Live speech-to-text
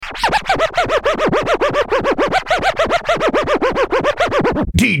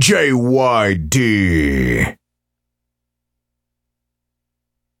DJ YD.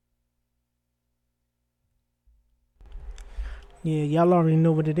 Yeah, y'all already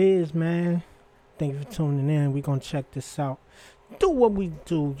know what it is, man. Thank you for tuning in. We're going to check this out. Do what we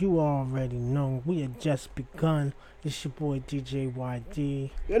do. You already know. We had just begun. It's your boy DJ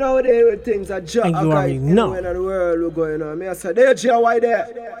YD. You know what things are just and you already know. In the world we're going on. I said, DJ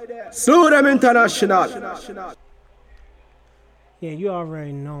YD. Sue them international. Yeah, you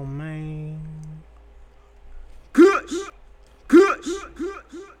already know, man. Kush.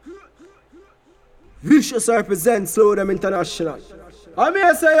 Vicious represents Slow Them International. I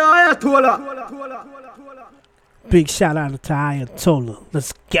may say Ayatollah. Big shout out to Ayatollah.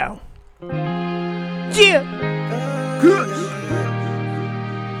 Let's go. Yeah. Kush.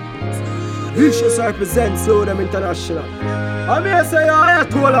 Vicious represents Slow Them International. I may say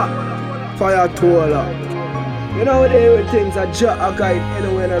Ayatollah. Fayatollah. You know what things are just a guide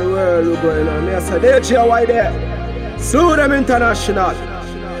anywhere in the world we're going on. I say DJ YD. Slow Them International.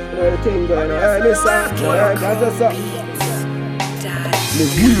 Everything going on. That's a me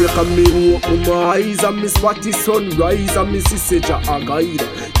wake and me open my eyes and me spot the sunrise and me see say Jah a guide.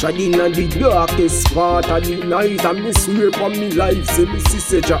 Treading on the darkest part of the night and me swear for me life say me see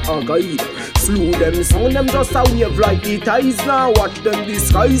say Jah a guide. Slew them, sound them just a wave like the tides. Now watch them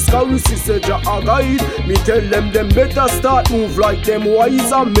disguise cause we see say Jah a guide. Me tell them better start move like them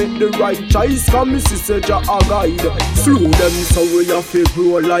wise and make the right choice cause me see say Jah a guide. Slew them so we have to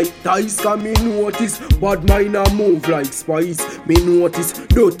grow like dice cause me notice bad mind a move like spice. Me notice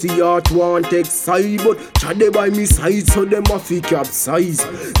dirty heart want take side, but try they by me side so them a fi capsize.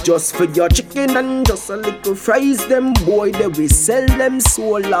 Just for your chicken and just a little fries, them boy they will sell them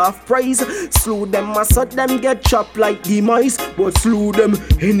soul half price. Slew them I saw them get chopped like the mice, but slew them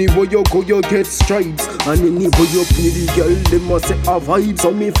anywhere you go you get stripes, and anywhere you play the girl they must say a vibe.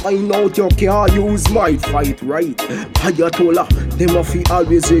 So me find out you can't use my fight right. Ayatollah them a fi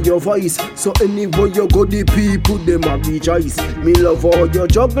always hear your voice, so anywhere you go the people them a rejoice. Me love all your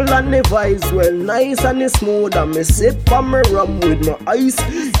juggle and the vibes well nice and it's smooth and me sip and me rum with no ice.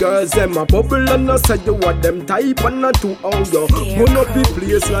 Girls them a bubble and I say you what them type and not to how you burn up the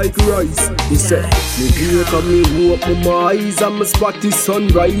place like rice. He said me wake and me open my eyes and me spot the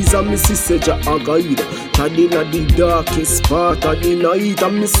sunrise and me see say Jah a guide. Treading at the darkest part of the night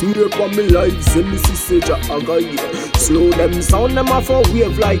and me swear for me life say me see say Jah a guide. Slow them sound them off a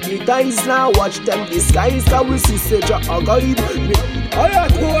wave like the guys. Now watch them disguise cause we see say Jah a guide.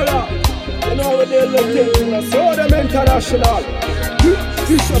 Ayatollah, you know what they look into, so them international.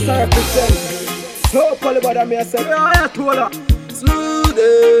 Vicious represent. So Polybada me I say, Ayatollah, slew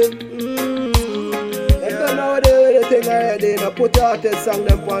them. They don't know what they think already. Now put your heart and song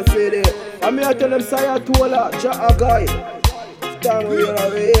them on CD. And me I tell them, Ayatollah, Jah a guy. Stand with a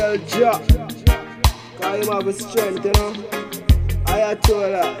real Jah. Cause him have a strength, you know.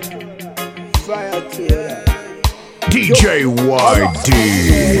 Ayatollah, fire to you. DJ YD.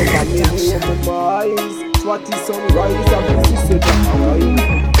 What is sunrise and me see Jah a guide.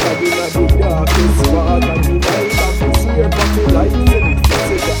 Treading at the darkest part of the night and me swear for me life and me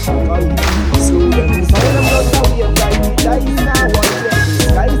see Jah a guide. Slow them sound them just a wave like the dice. Now watch them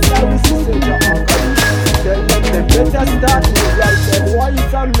disguise now we see Jah a guide. Tell them better start move like them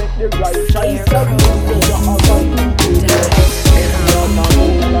wise and make the right choice. Now we see Jah a guide.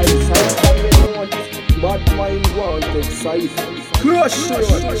 Bad mind want excite. Crush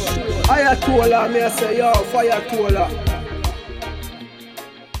road. Ayatollah, me I say yo, Fayatollah.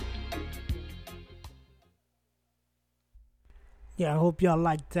 Yeah, I hope y'all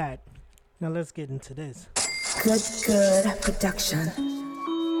like that. Now let's get into this. Good production.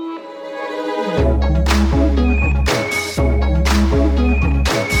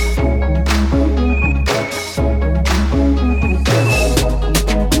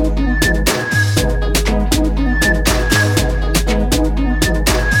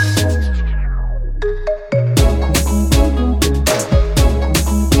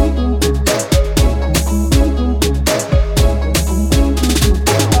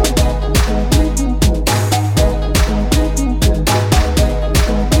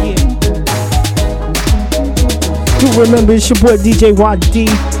 Remember, it's your boy DJ YD.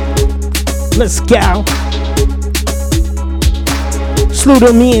 Let's go. Slew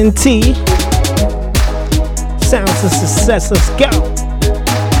them ENT. Sounds of success. Let's go.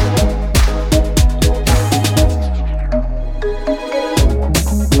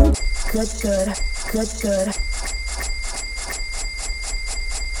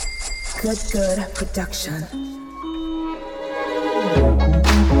 Good production.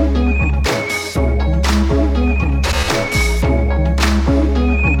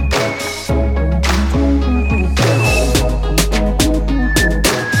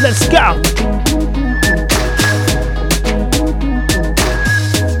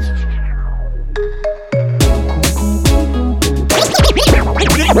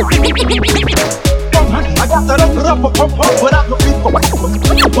 pump, but I could be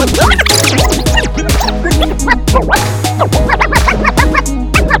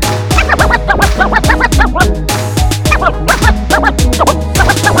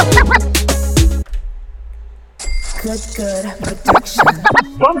Good production.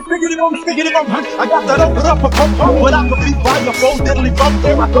 I'm figuring it. I got that open up a pump, but I could be by your phone, diddly bump.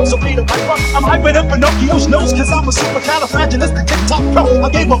 There I go, so be the right one. I'm hyping up Pinocchio's nose, cause I'm a supercalifragilistic TikTok pro. I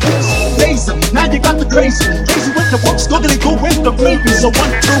gave a boost, Daisy, now you got the crazy. Crazy with the whoops, googly goo with the baby. So 1,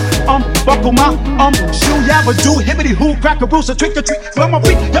 2, buckle my, shoe, yabba do, hibbity hoo, crack a bruise, a trick or treat. From my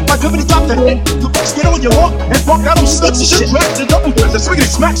feet, yep, I dribbity drop the hit. The books get on your walk, and walk out on sluts and shit. Rats and double threats, and swiggity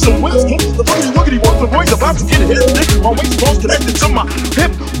smack some whips. The boogity woogity walk, the boys about to get a hit. My waist bones connected to my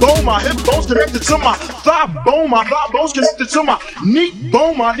hip bone, my hip bones connected to my thigh bone, my thigh bones connected to my knee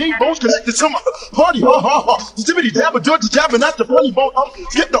bone, my knee bones connected to my party, ha ha ha. Zippity dabba, Georgia jabbing at the funny bone.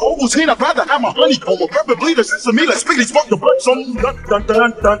 Skip the Ovaltine, I'd rather have my honeycomb. Preferably the sesame, let's spiggity spark the blood. So dun dun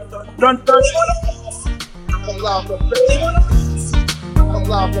dun dun dun dun. I'm live from I'm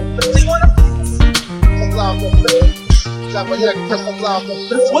live from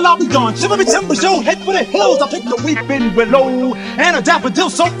well, I'll be gone. Shivery timbers, yo, head for the hills. I pick the weeping willow and a daffodil.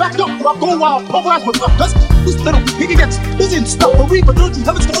 So back up, I go wild, pulverize with rough dust. This little piggy gets busy and stuff. A reaper, dirty,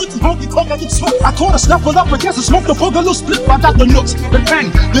 heavens, the earth, honky tonk, I get swept. I caught a snuffle up against a smoke, the boogaloo split. I got the nooks, the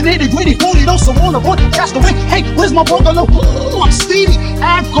cranny, the nitty gritty, 40 those, so on the board, cast away. Hey, where's my boogaloo? I'm Stevie,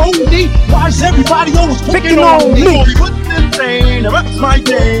 I'm Goldie. Why is everybody always picking on me? Put this thing, that's my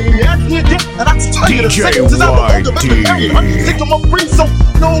game. That's DJ YD. Take them up free, so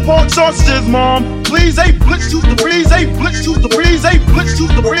no more charges, mom. Please, hey, blitz, use the breeze, hey, blitz, use the breeze, hey, blitz,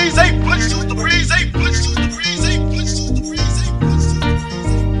 use the breeze, hey, blitz, use the breeze, hey, blitz, use the breeze, hey, blitz, use the breeze, hey, blitz, use the breeze.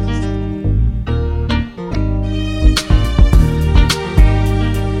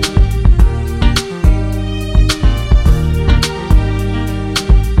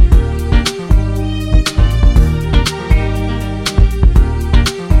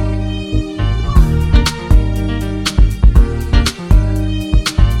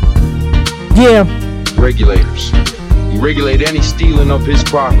 Yeah. Regulators. You regulate any stealing of his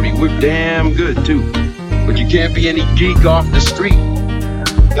property. We're damn good too. But you can't be any geek off the street.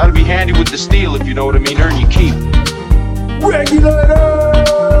 Gotta be handy with the steel, if you know what I mean. Earn your keep. Regulators!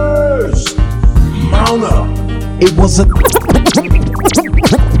 Mount up. It was a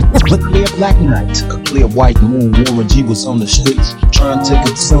clear black night, a clear white moon. Warren G was on the streets trying to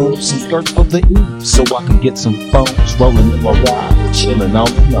console some skirt for the eve, so I can get some phones rolling in my ride, chilling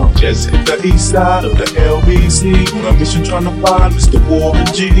on the lawn. Just hit the east side of the LBC on a mission trying to find Mr. Warren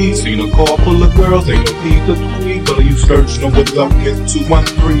G. Seen a car full of girls, ain't no need to tweet. But you search, know what luck is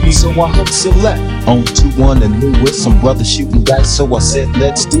 213. So I hooked select on 21 and knew with some brothers shooting dice. So I said,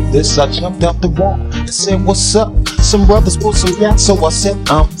 let's do this. I jumped out the wall and said, what's up? Some brothers pulled some gas, so I said,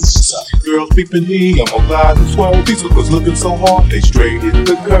 I'm the suck. Girls peeping me, I'm gonna glide and swerve. These hookers looking so hard, they straight hit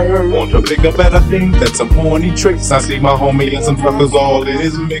the curve. Want to pick up better things than some horny tricks. I see my homie and some truckers all in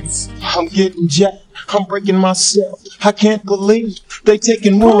his mix. I'm getting jacked, I'm breaking myself. I can't believe they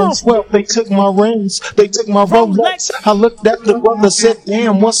taking Warren's wealth. They took my rings, they took my Rolex. I looked at the brother, said,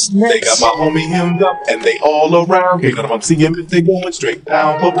 damn, what's next? They got my homie hemmed up and they all around. Can't come see him if they going straight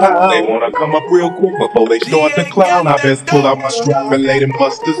down for pound. They wanna come up real quick before they start to clown. I best pull out my strap and lay them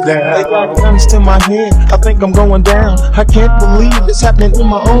busters down. They got guns to my head, I think I'm going down. I can't believe it's happening in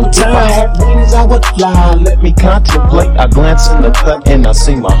my own town. If I had wings, I would fly, let me contemplate. I glance in the cut and I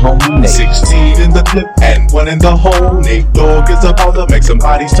see my homie Nate. 16 in the clip and 1 in the hole. Nate Dogg is about to make some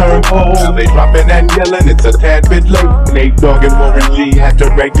bodies turn cold. Now they dropping and yelling, it's a tad bit late. Nate Dogg and Warren G had to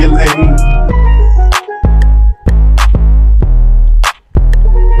regulate.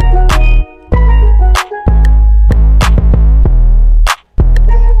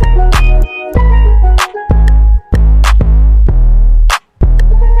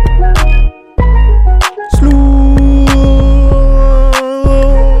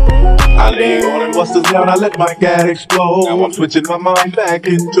 Busters down, I let my gat explode. Now I'm switching my mind back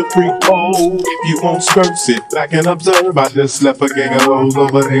into freak mode. If you won't skirt, sit back and observe. I just left a gang of hoes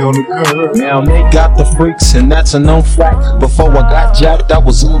over there on the curb. Now they got the freaks and that's a known fact. Before I got jacked, I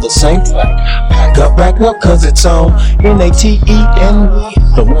was on the same track. Back up, cause it's on N-A-T-E-N-E.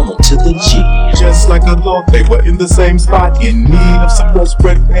 The woman to the G. Just like I thought, they were in the same spot, in need of some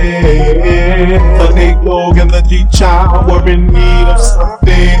desperate pain. The Nate Dogg and the G-Child were in need of something.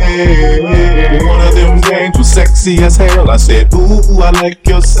 One of them games was sex sexy as hell. I said, ooh, I like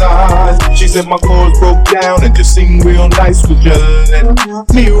your size. She said my chords broke down and just sing real nice. Would you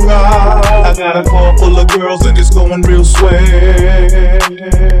let me ride? I got a car full of girls and it's going real swell.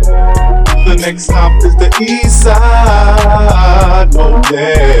 The next stop is the east side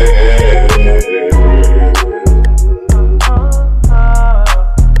motel.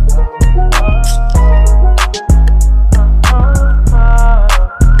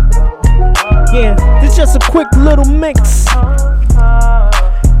 Yeah, this just a quick little mix.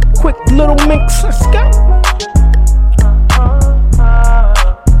 Quick little mix. Let's go.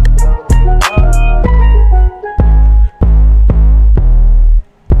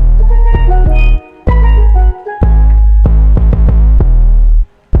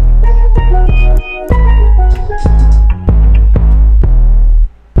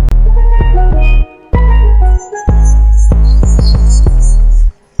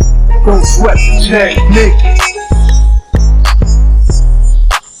 Don't sweat the technique.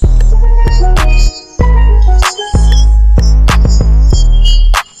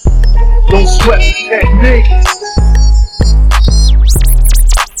 Don't sweat the technique.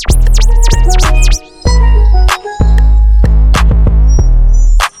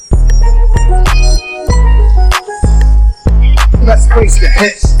 Let's face the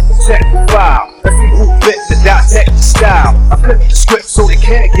hits, check the file. Let's see who fit the dissect the style. I flip the script so they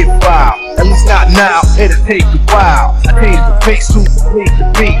can't get wild. At least not now, it'll take a while. I change the pace to lead the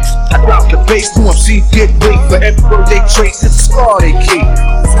beat. I drop the bass to MC get weak. For every word they trace, it's a scar they keep.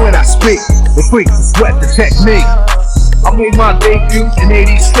 It's when I speak, the freaks will sweat the technique. I made my debut in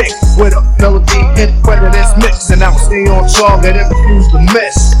 '86 with a melody in front of this mix, and I will stay on target and refuse to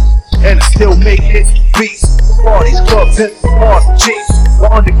miss. And I still make hits, beats, parties, clubs, and bars, jeeps. The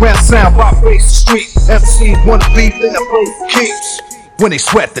underground sound vibrates the street. MCs wanna beef in the place keeps when they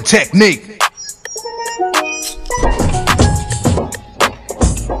sweat the technique.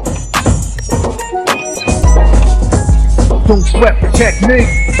 Don't sweat the technique.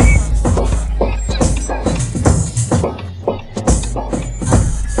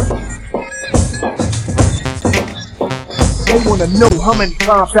 They wanna know how many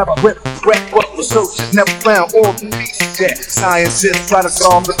times have I ripped regret, but researchers never found all the pieces yet. Scientists try to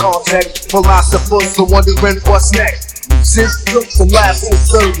solve the context. Philosophers are wondering what's next. Since look for last whole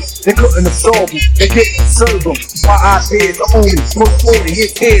service, they couldn't absorb them, they didn't serve them. My ideas are only worth 40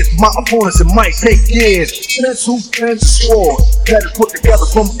 years. My opponents, it might take years. That's who plans to sword. Better put together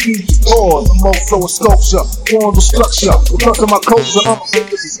from key to doors. I'm also a sculpture, form the structure. Because of my culture, I'm a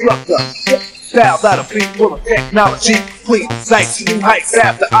instructor. Style that'll be full of technology, complete. Sights new heights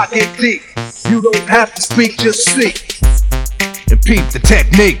after I get deep. You don't have to speak, just see and peep the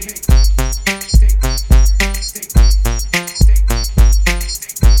technique.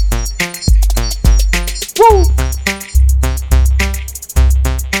 Woo!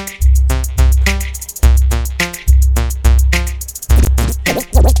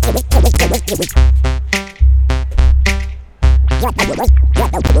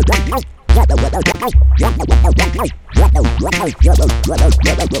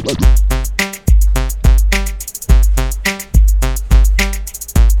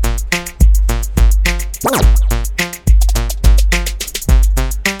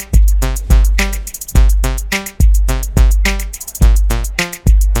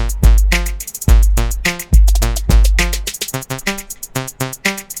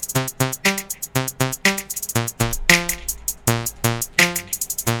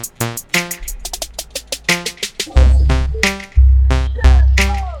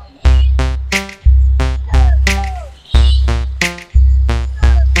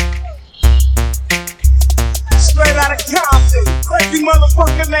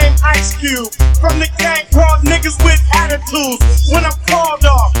 Motherfucker named Ice Cube. From the gang called niggas with attitudes. When I'm called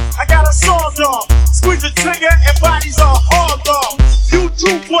off, I got a sawed off. Squeeze the trigger and bodies are hauled off. You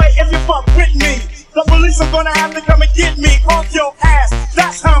too, boy, if you fuck with me. The police are gonna have to come and get me off your ass.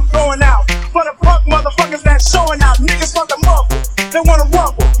 That's how I'm going out. For the punk motherfuckers that's showing out. Niggas want to mumble, they wanna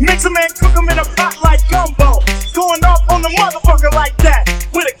rumble. Mix 'em and cook 'em in a pot like gumbo. Going off on the motherfucker like that.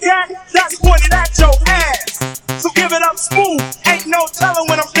 With a gat that's pointed at your ass. So give it up smooth. Ain't no telling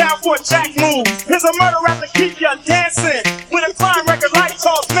when I'm down for a jack move. Here's a murder rap to keep ya dancing. With a crime record like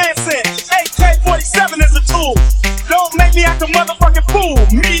Charles Manson. AK-47 is a tool. Don't make me act a motherfucking fool.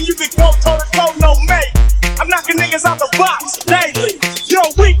 Me and you can go toe to toe, no mate. I'm knocking niggas out the box daily. Yo,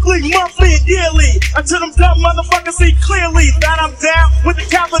 weekly, monthly, and yearly. Until them dumb motherfuckers see clearly that I'm down with the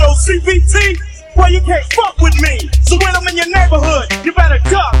capital CBT. Boy, you can't fuck with me. So when I'm in your neighborhood, you better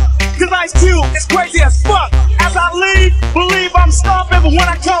duck. Cause Ice Cube is crazy as fuck. As I leave, believe I'm stopping. But when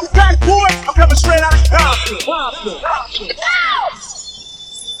I come back, boy, I'm coming straight out of Compton.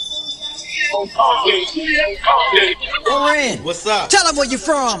 Compton. What's up? Tell him where you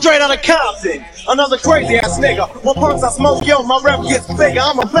from. Straight out of Compton. Another crazy ass nigga. More perks I smoke, yo, my rep gets bigger.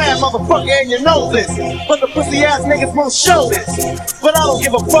 I'm a bad motherfucker and you know this. But the pussy ass niggas won't show this. But I don't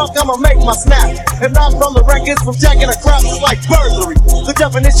give a fuck, I'ma make my snap. If not from the records, from jacking a crop, it's like burglary. The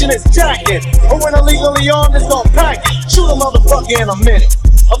definition is jacking. But when illegally armed, it's gon' pack it. Shoot a motherfucker in a minute.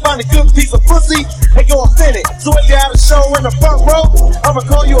 I'll find a good piece of pussy and go offend it. So if you have a show in the front row, I'ma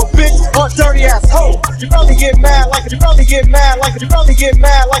call you a bitch or a dirty ass hoe. You probably get mad like it, you probably get mad like it, you probably get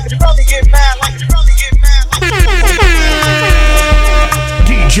mad like it, you probably get mad like it, you probably get mad like it.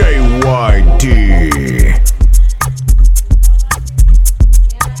 DJ YD.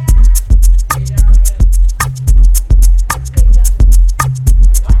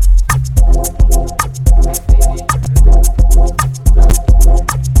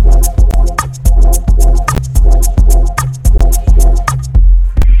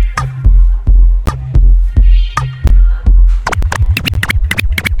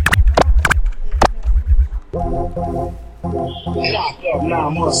 Locked up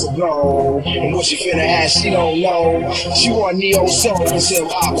 9 months ago, and what she finna have, she don't know. She want neo soul instead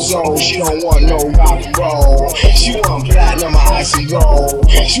of hop zone. She don't want no rock and roll. She want platinum, ice and gold.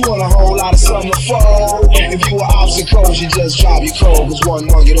 She want a whole lot of something to fold. If you were obstacles, you just drop your cold. Cause one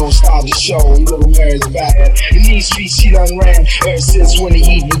monkey don't stop the show. Little Mary's bad. In these streets, she done ran ever since when the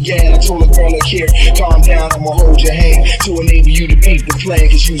heat began. I told a girl, look here, calm down, I'ma hold your hand to enable you to beat the plan.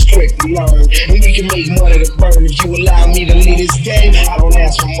 Cause you was quick to learn, and we can make money to burn. If you allow me to lead this game, I don't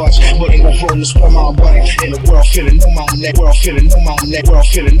ask for much, but enough room to spread my butt. And the world feeling know my neck, world feeling know my neck, world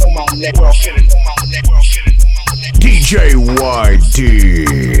feeling know my neck, world feeling know my neck, world feeling know my neck. DJ YD.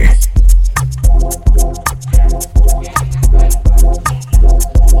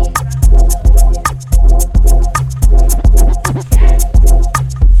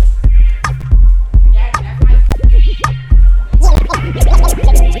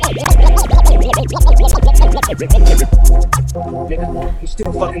 Nigga, you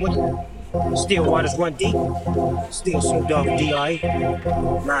still fucking with me? Still waters run deep. Still Snoop Dogg D.I.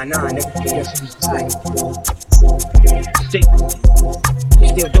 9-9, nigga. You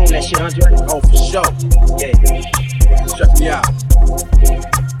still doing that shit, Andre? Oh, for sure. Yeah. Check me out.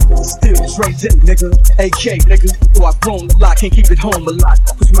 Still Trey Dent, nigga, AK, nigga. Though I've grown a lot, can't keep it home a lot.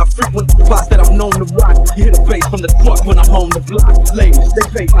 Cause my frequent spots that I'm known to rock. You hear the bass from the truck when I'm on the block. Ladies, they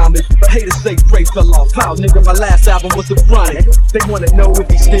pay homage, but haters say Dre fell off. How, nigga, my last album was a chronic. They wanna know if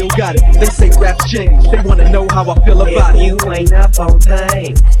he still got it. They say rap's changed, they wanna know how I feel about it. You ain't up on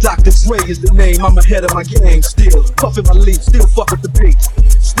thing. Dr. Dre is the name, I'm ahead of my game. Still puffin' my leaf, still fuck with the beats.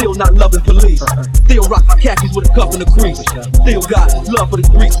 Still not loving police. Still rock my khakis with a cup in the crease. Still got love for the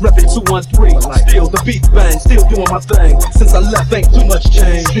streets, reppin' 213. Still the beat bang, still doing my thing. Since I left, ain't too much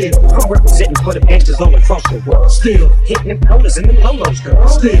change. Still, I'm representing for the gangsters all across the world. Still hitting them corners and them lolos, girl.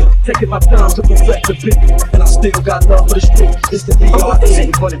 Still taking my time to perfect the beat. And I still got love for the street. It's the D.R.E. I'm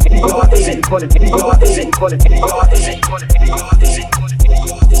representing for the D.R.E. I'm representing for the D.R.E. I'm representing for the D.R.E. I'm representing for the D.R.E. I'm representing for the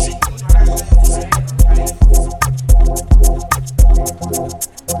D.R.E.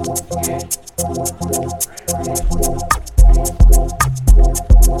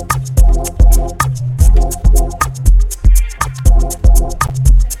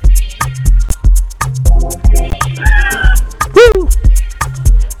 Woo!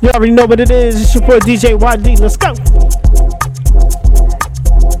 You already know what it is. It's your boy DJ YD. Let's go.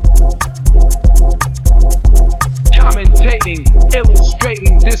 Commentating,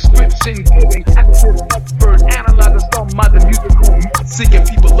 illustrating, description giving, active expert, analyzing some of the musical, seeking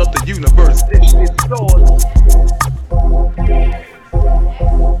people of the universe. This is yours.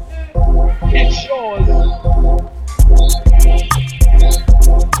 It's yours.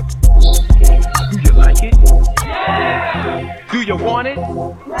 Do you like it? Do you want it?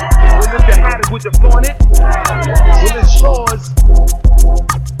 Well, if you had it, would you flaunt it? Well, it's yours.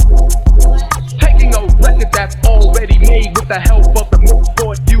 Taking a record that's already made with the help of the mood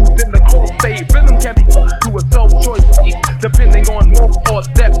used in the chord fade. Rhythm can be put to a self-choice place, depending on mood or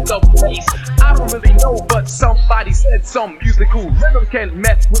depth of bass. I don't really know, but somebody said some musical rhythm can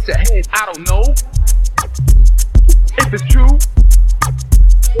mess with your head. I don't know if it's true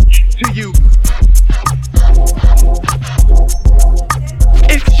to you.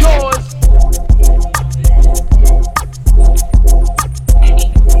 It's yours.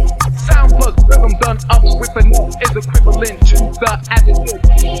 Sound plus rhythm done up with a note is equivalent to the adjective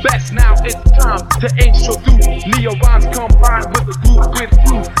best. Now it's time to introduce neo rhymes combined with the groove with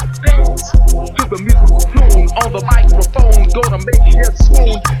groove. Dance to the musical tune on the microphone, gonna make you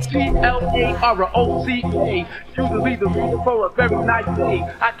swoon. D-A-R-O-C-A. Usually the reason for a very nice day.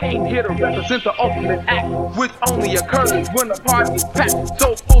 I came here to represent the ultimate act, which only occurs when the party is packed.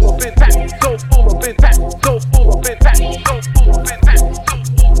 So full of impact, so full of impact, so full of impact, so full of impact, so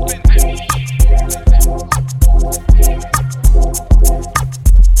full of impact.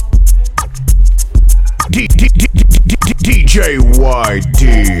 DJ YD.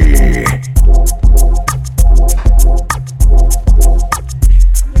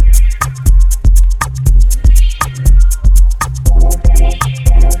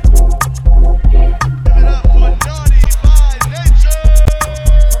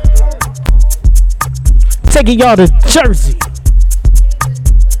 Taking y'all to Jersey.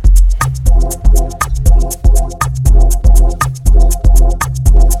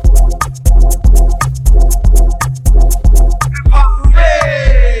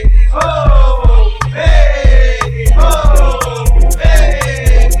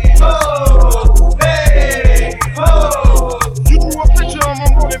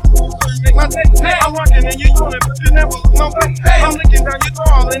 I'm working and you're doing it, but you never look no way. I'm looking down your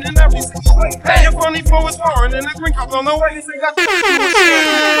darling in every single way. You're funny for it's foreign and the green comes on the way. You think I brother,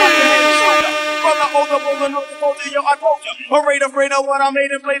 hold up, yo, I told ya. Afraid of what I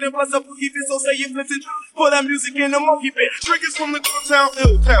made and played it, plus a boogie bit, so say you listen to put that music in the monkey bit. Triggers from the good town,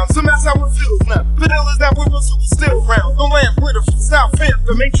 ill town, so that's how it feels now. But ill is that we were still round. The land with a freestyle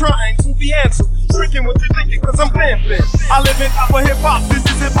phantom, ain't trying to be answered. Tricking what you're thinking, cause I'm vamping. I live in top of hip hop, this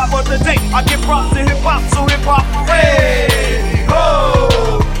is hip hop of the day. I give props to hip hop, so hip hop, hey, ho,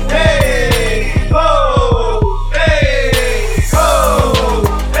 hey, ho, hey, ho,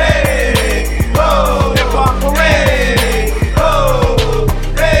 hey, ho, hip hop, hooray, ho,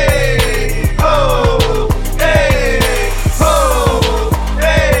 hey, ho, hey, ho,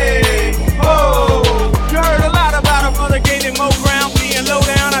 hey, ho. You heard a lot about a brother gaining more ground, being low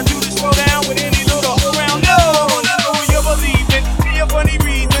down. I do this slow down with any little around. No, you believe it. For your funny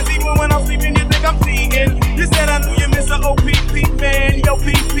reasons, even when I'm sleeping, you think I'm seeing. You said I knew you, Mr. OPP man. Yo,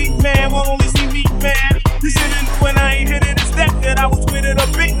 PP man, won't only see me, man. You shouldn't do when I ain't hit it a step that I was with it a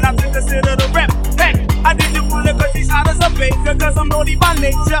bit, and I took consider the rep. Hey, I did the one cause she's hot as a baker, cause I'm naughty by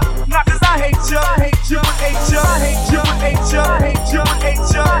nature. Not cause I hate you, I hate you, I hate you, I hate you, I hate you, I hate you, I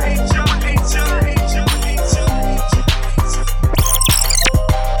hate you, I hate you, I hate you, I hate you, I hate you, I hate you.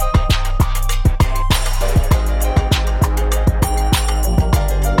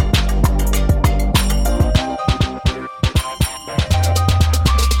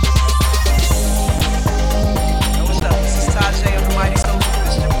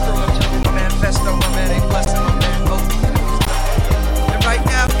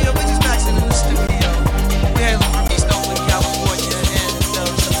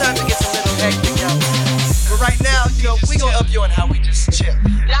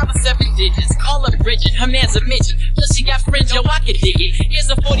 Her man's a midget, plus she got fringe, yo, I can dig it. Here's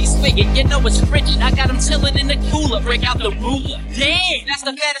a 40 spigot, you know it's frigid. I got him chillin' in the cooler, break out the ruler. Damn, that's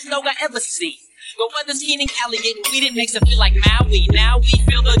the fattest dog I ever seen. The weather's keen and Cali, it makes it feel like Maui. Now we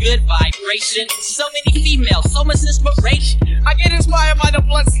feel the good vibration. So many females, so much inspiration. I get inspired by the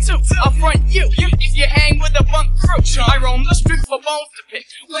blunts too. I'll front you if you hang with the bunk crew. I roam the street for bones to pick.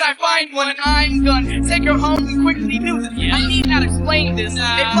 When I find one, I'm gonna take her home and quickly do this. I need not explain this.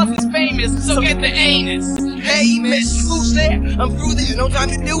 It plus it's famous, so get the anus. Hey, miss, who's there? I'm through this, no time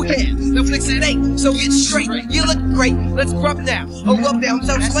to do hair. No flicks at 8, so get straight. You look great, let's grub now. Or rub down,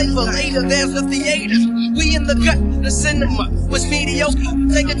 so slave for later. There's the theater. We in the gut, the cinema was mediocre.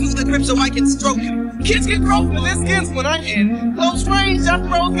 Take it to the grip so I can stroke it. Kids get broke with their skins when I in. Close range, I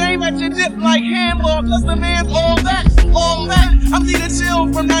throw game at your dip like handball. Cause the man's all that, all that. I'm the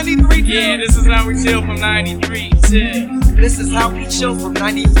chill from 93 to. Yeah, this is how we chill from 93 to. This is how we chill from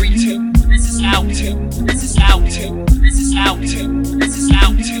 93 to. This is how to. This is how to. This is how to. This is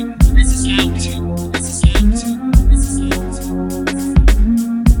how to. This is how to. This is how to.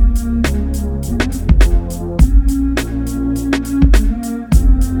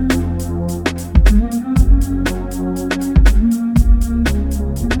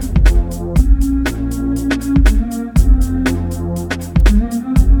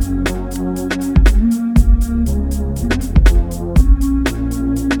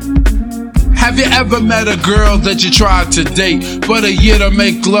 Have you ever met a girl that you tried to date, but a year to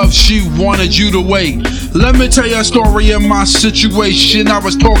make love she wanted you to wait? Let me tell you a story of my situation. I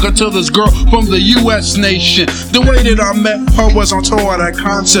was talking to this girl from the US nation. The way that I met her was on tour at a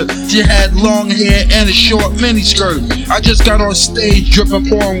concert. She had long hair and a short miniskirt. I just got on stage dripping,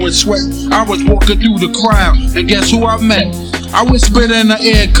 pouring with sweat. I was walking through the crowd, and guess who I met? I whispered in the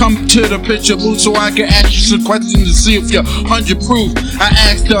ear, come to the picture booth so I can ask you some questions to see if you're 100 proof. I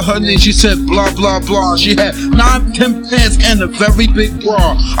asked her name, she said blah blah blah. She had 9, 10 pants and a very big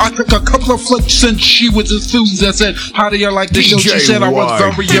bra. I took a couple of flicks and she was enthused. I said, how do you like the show? She said I was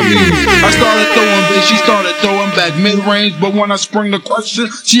very amused. I started throwing bass, she started throwing back mid-range, but when I sprung the question,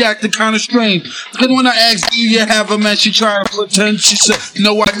 she acted kind of strange. Cause when I asked, do you have a man, she tried to pretend. She said,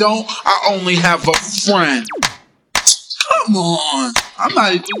 no I don't, I only have a friend. Come on, I'm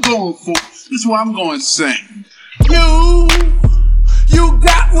not even going for it. This is what I'm going to sing. You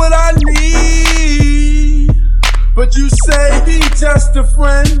got what I need, but you say he just a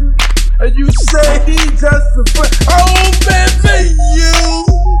friend, and you say he just a friend. Oh baby, you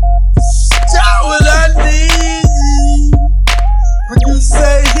got what I need, but you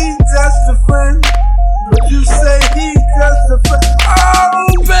say he just a friend, but you say he just a friend. Oh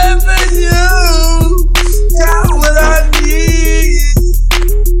baby, you got what I need,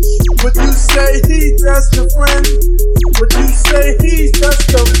 but you say he just a friend, but you say he's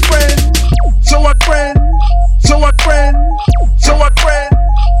just a friend. So a friend, so a friend, so a friend,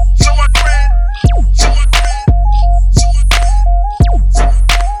 so a friend, so a friend, so a friend, so a friend.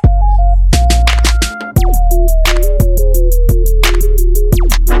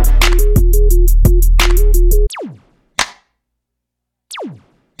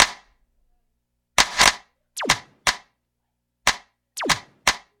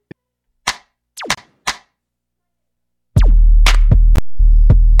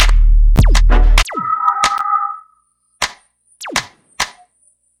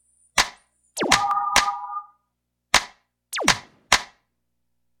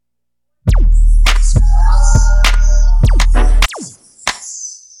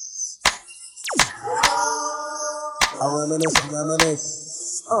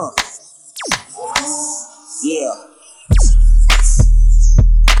 Reminisce. Yeah.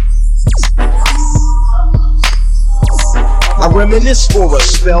 I reminisce for a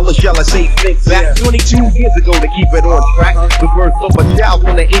spell, or shall I say think back 22 years ago to keep it on track. The birth of a child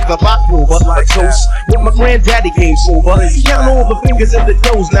on the 8th of October. A toast when my granddaddy came sober. Count all the fingers and the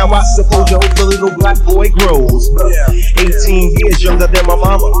toes. Now I suppose you hope the little black boy grows. 18 years younger than my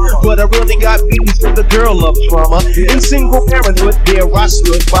mama, but I really got beats with the girl of trauma. In single parenthood, there I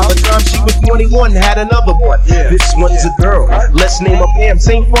stood. By the time she was 21, had another one. This one's a girl. Let's name her Pam.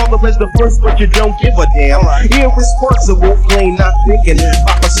 Same father as the first, but you don't give a damn. Irresponsible. Plain not thinking.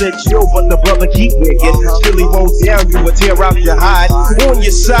 Papa said chill, but the brother keep nicking. Still he won't down you or tear out your hide. On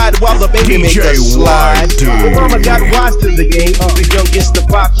your side while the baby make a slide. But mama got wise to the game. The youngest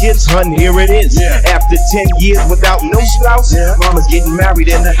of 5 kids, hun, here it is. After 10 years without no spouse, mama's getting married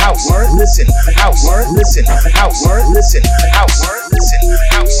in the house. Listen, house, listen, house, listen, house, listen,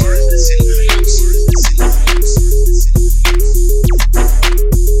 house, listen, house, listen.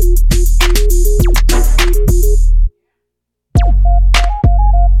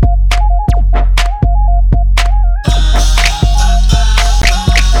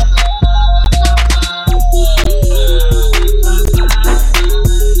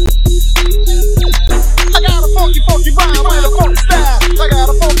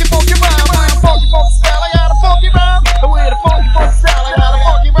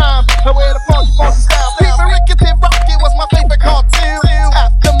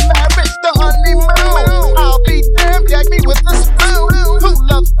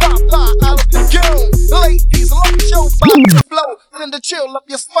 Up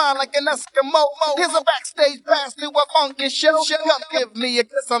your spine like an Eskimo. Here's a backstage pass to a funky show. Come give me a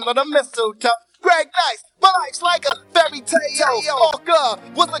kiss under the mistletoe. Greg Nice, but life's like a fairy tale. Stalker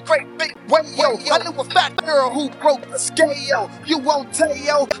was a great big whale. I knew a fat girl who broke the scale. You won't tell,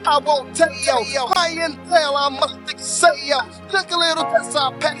 I won't tell. Clientele, I must excel. Took a little test,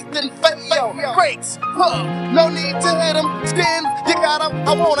 I passed and failed. Breaks, no need to hit him. Skins, you got him,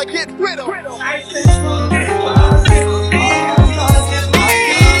 I wanna get rid of him.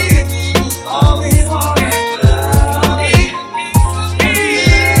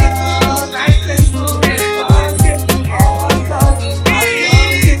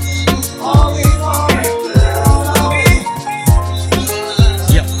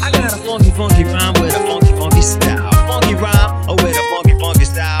 Funky rhyme with a funky style. Funky rhyme, oh with a funky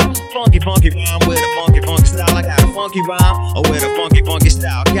style. Funky rhyme with a funky style. I got a funky rhyme, oh with a funky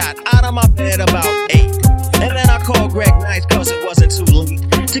style. Got out of my bed about 8, and then I called Greg Nice cause it wasn't too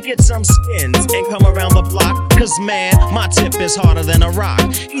late to get some skins and come around the block. Cause man, my tip is harder than a rock.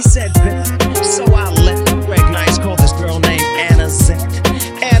 He said, bet. So I let Greg Nice call this girl named Anna Z.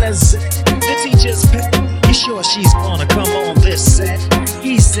 Anna Z, the teacher's pet. You sure she's gonna come on this set?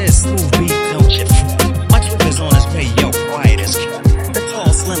 He says, Smooth beat, don't you fret. My trip is on his way, yo, quiet as kept. The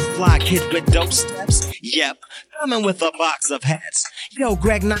tall, slim, fly kid with dope steps. Yep, coming with a box of hats. Yo,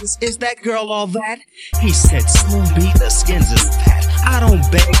 Greg Nice, is that girl all that? He said, Smooth beat, the skins is fat. I don't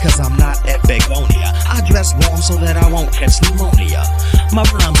beg cause I'm not at Begonia. I dress warm so that I won't catch pneumonia. My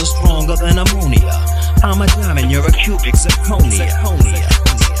rhymes are stronger than ammonia. I'm a diamond, you're a cubic zirconia. Zirconia,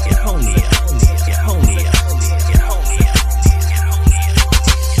 zirconia, zirconia.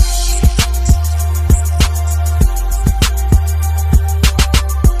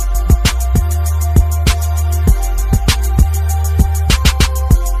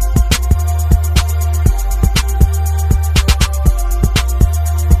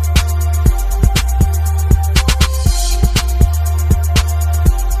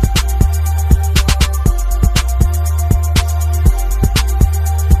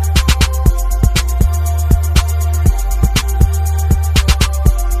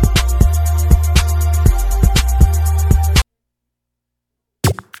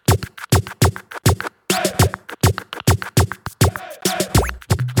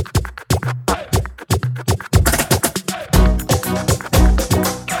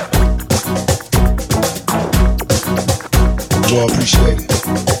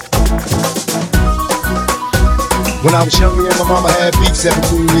 When I was young, me and my mama had beef,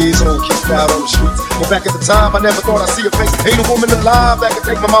 17 years old, kicked out on the streets. But back at the time, I never thought I'd see a face. Ain't a woman alive that could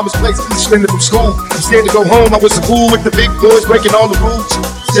take my mama's place. Suspended from school, I'm scared to go home. I was a fool with the big boys, breaking all the rules.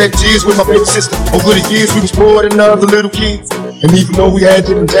 Shed tears with my baby sister. Over the years, we was poor than other little kids. And even though we had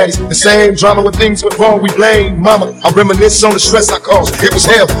different daddies, the same drama when things went wrong, we blame mama. I reminisce on the stress I caused. It was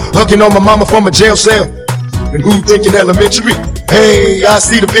hell, hugging on my mama from a jail cell. And who thinking elementary? Hey, I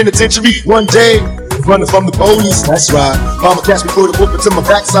see the penitentiary one day. Running from the police, that's right. Mama catch me, put a whoop into my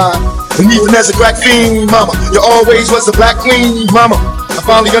backside. And even as a crack fiend, mama, you always was a black queen, mama. I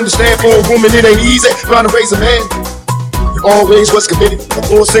finally understand for a woman it ain't easy trying to raise a man. You always was committed, a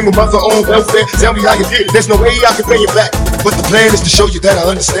poor single mother on welfare. Tell me how you did it, there's no way I can pay you back. But the plan is to show you that I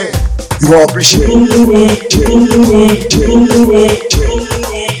understand. You all appreciate it.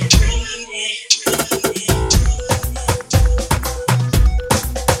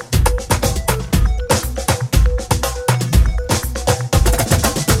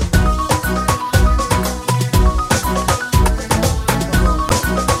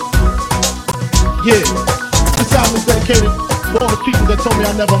 Yeah, this album is dedicated to all the people that told me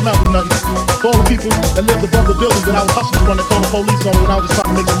I never amount to nothing. For all the people that lived above the buildings that I was hustling from, that called the police on me when I was just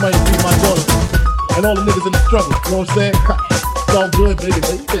trying to make some money to feed my daughter. And all the niggas in the struggle, you know what I'm saying? It's all good, baby.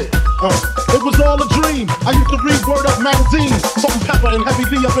 It was all a dream. I used to read Word Up magazine, Salt and Pepper and Heavy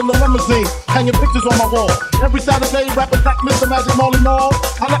D up in the limousine, hanging pictures on my wall. Every Saturday, rapping back Mr. Magic Molly Mall.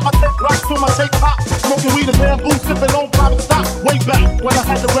 I let my tape rock till my tape pop, smoking weed and bamboo, sipping on private stock. Way back when I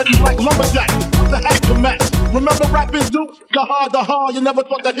had the ready like lumberjack, the hat to match. Remember rapping Duke? The hard. You never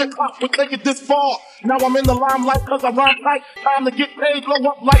thought that hip hop would take it this far. Now I'm in the limelight cause I rhyme tight. Time to get paid, blow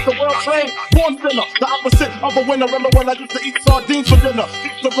up like the world trade. Born sinner, the opposite of a winner. Remember when I used to eat sardines for dinner?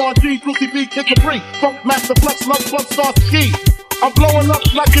 Eat the Ron G, Brucey B, Kid Capri, Funk Master Flex, Love Club Star Ski. I'm blowing up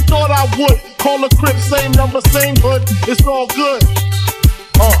like you thought I would. Call a crib, same number, same hood. It's all good.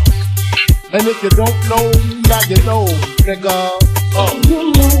 And if you don't know, now you know, nigga.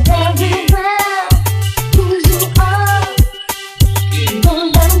 You know very well who you are.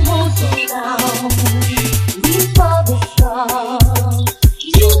 Don't let them hold you down. Before the storm,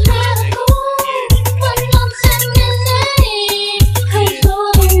 you had a goal, but not too many. 'Cause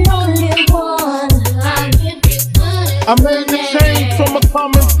you're the only one I give you good. I made the change from a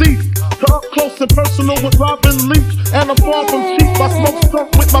common thief to up close and personal with Robin Leach. And I'm far from cheap. I smoke stuff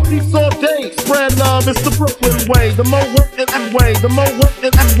with my peeps all day. Spread love, it's the Brooklyn way. The more work in that way, the more work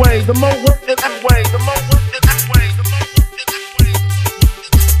in that way, the more work in that way, the more work in that way, the more work in that way.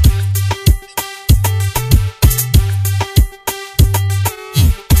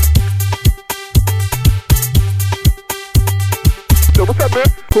 Yo, what's up, man?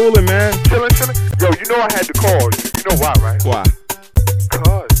 Coolin', man. Chillin'. Yo, you know I had to call you. You know why, right? Why?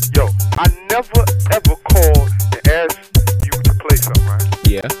 Cause, yo, I never ever called and asked you to play something, right?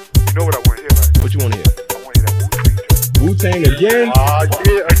 Yeah. You know what I want to hear, right? What you want to hear? I want to hear that Wu-Tang again?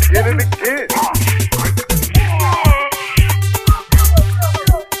 Yeah, again and again.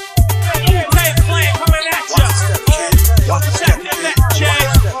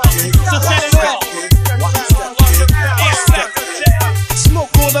 Smoke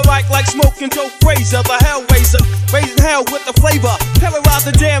all with the flavor. Terrorize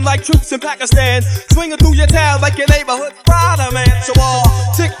the jam like troops in Pakistan. Swinging through your town like your neighborhood Spider-Man. So all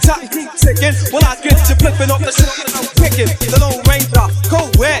tick-tock, keep ticking. When I get you flipping off the shit that I'm picking. The Lone Ranger,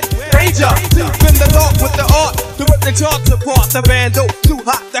 cold wet, danger. Deep in the dark with the art. To rip the charts apart. The vandal, too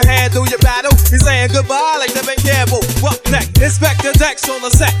hot to handle your battle. He's saying goodbye like they've been careful. Up next, Inspector Dex on the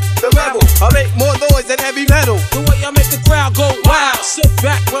set. The rebel, I make more noise than heavy metal. The way I make the crowd go wild. Sit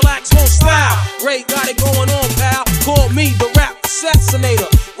back, relax, won't style. Ray got it going on, pal. Call me the rap assassinator.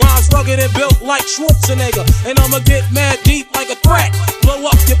 Rhymes rugged and built like Schwarzenegger. And I'ma get mad deep like a threat. Blow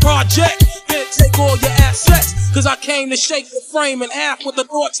up your project, then take all your assets. Cause I came to shake the frame in half with the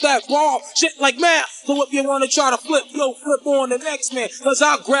thoughts that bomb. Shit like math. So if you wanna try to flip, yo, flip on the next man. Cause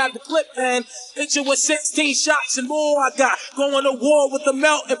I'll grab the clip and hit you with 16 shots and more I got. Going to war with the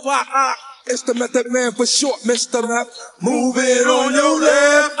melting pot. It's the Method Man for short, Mr. Rap. Move it on your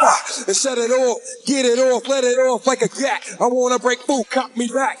left and set it off, get it off, let it off like a cat. I wanna break food, cop me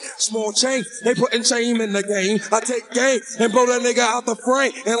back. Small chain, they putting shame in the game. I take game and blow that nigga out the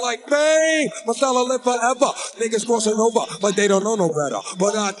frame. And like bang, my style will live forever. Niggas crossing over like they don't know no better,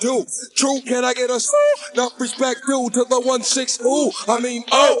 but I do. True, can I get a enough respect due to the 1-6? Ooh, I mean,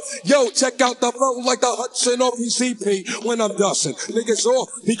 oh, yo, check out the flow like the Hudson or PCP when I'm dusting. Niggas off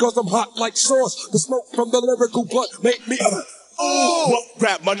because I'm hot like sauce. The smoke from the lyrical blunt make me ooh,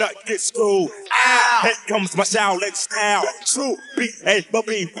 grab my nut, get screwed. Ow. Here comes my Shaolin style. True,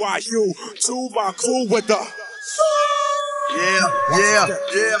 B-A-B-Y-U. To my crew with the yeah.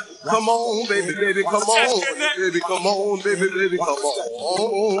 Come on, baby, come on. Baby, come on, baby, come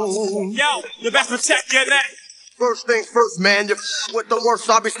on. Yo, you best protect your neck. First things first, man, you with the worst.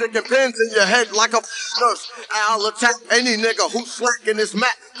 I'll be sticking pins in your head like a nurse. I'll attack any nigga who's slacking his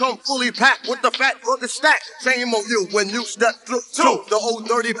mat. Come fully packed with the fat burger stack. Shame on you when you step through the old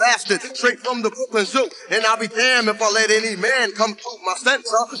dirty bastard, straight from the Brooklyn Zoo. And I'll be damned if I let any man come through my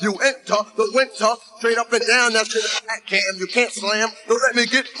center. You enter the winter, straight up and down. That shit at cam, you can't slam. Don't let me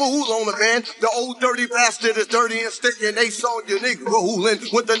get fooled on the man. The old dirty bastard is dirty and sticky. They saw you nigga rolling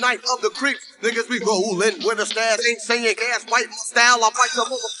with the knife of the creep. Niggas be rolling with a stash. Ain't saying gas, bite my style, I bite the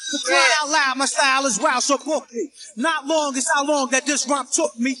mother. Cry out loud, my style is wild, so book me. Not long is how long that this rhyme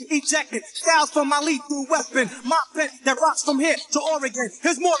took me. Ejected styles from my lethal weapon. My pen that rocks from here to Oregon.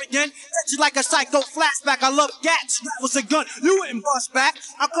 Here's more again. Touch you like a psycho flashback. I love gats. That was a gun. You wouldn't bust back.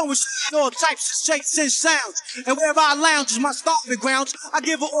 I come with all types of shapes and sounds. And wherever I lounge is my stomping grounds. I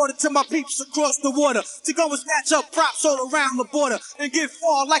give an order to my peeps across the water to go and snatch up props all around the border and get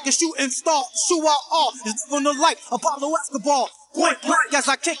fall like a shooting star. Shoot out all is from the light. Apollo Escobar. Point blank as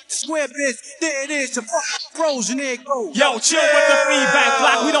I kick the square biz. There it is, the fucking pros and there it goes. Yo, chill with the feedback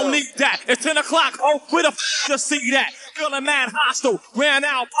block, we don't need that. It's 10 o'clock, oh, where the f to see that? Feeling mad hostile, ran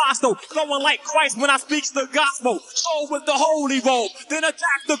out apostle, going like Christ when I speak the gospel. Soul with the holy robe, then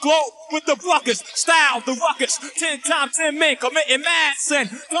attack the globe with the buckets. Style the ruckus, 10 times 10 men committing mad sin.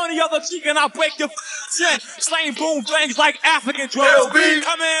 Turn the other cheek and I'll break your chin. Slaying boom bangs like African drums.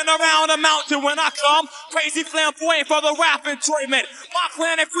 Coming around the mountain when I come. Crazy flamboyant for the rap enjoyment. My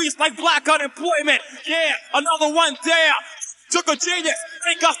clan increased like black unemployment. Yeah, another one there. Took a genius,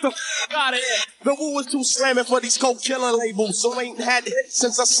 ain't got the out of here. The woo is too slamming for these coke killing labels. So ain't had hits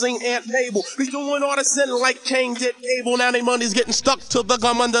since I seen Aunt Mabel. Be doing all the sin like King did Abel. Now they money's getting stuck to the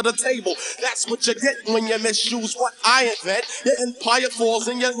gum under the table. That's what you get when you misuse what I invent. Your empire falls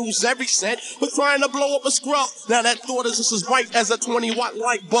and you lose every cent. But trying to blow up a scrub. Now that thought is just as bright as a 20-watt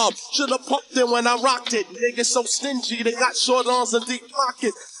light bulb. Should've pumped it when I rocked it. Niggas so stingy they got short arms and deep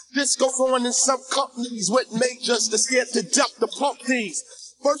pockets. This goes on in some companies with majors that's scared to dump the pump these.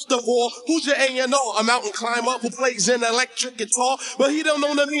 First of all, who's your A&R? A mountain climber who plays an electric guitar, but he don't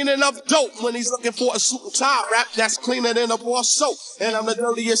know the meaning of dope when he's looking for a suit and tie rap that's cleaner than a bar soap. And I'm the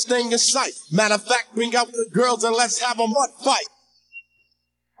dirtiest thing in sight. Matter of fact, bring out the girls and let's have a mud fight.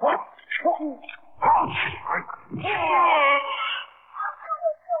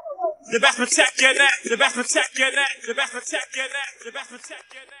 The best protect your neck, the best protect your neck, the best protect your neck, the best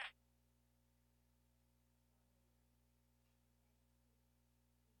protect your neck.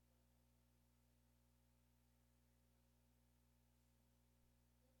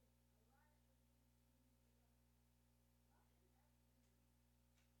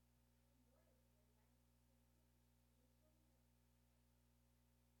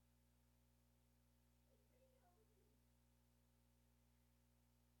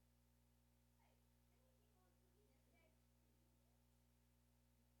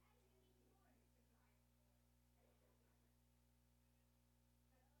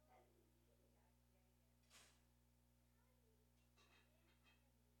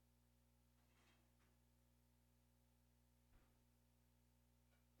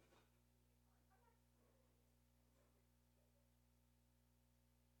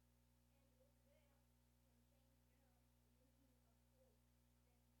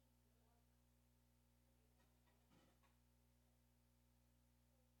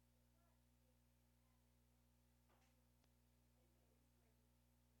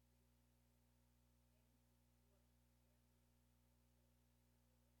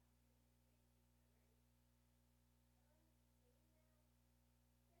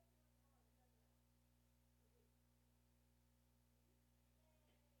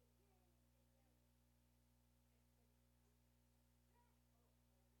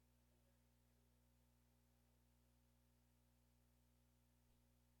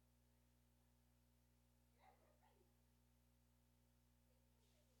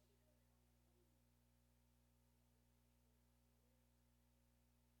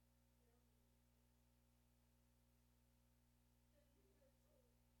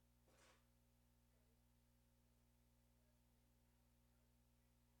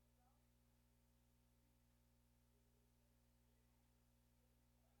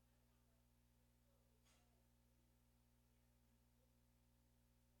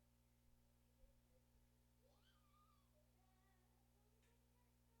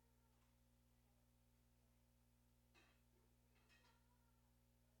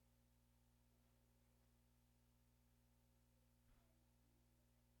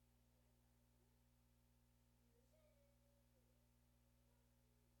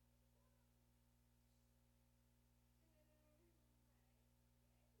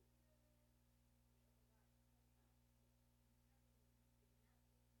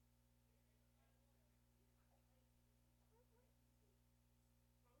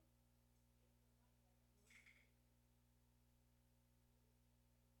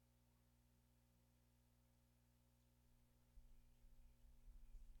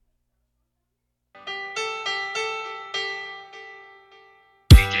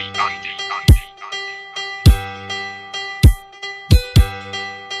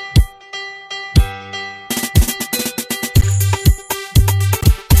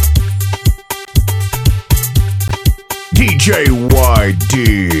 DJ YD.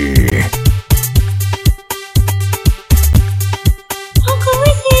 Uncle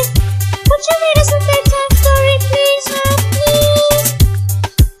Ricky, would you read us a bedtime story, please, please?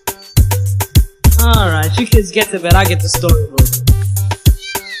 Alright, you kids get to bed, I get the storybook.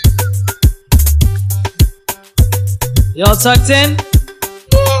 Y'all tucked in?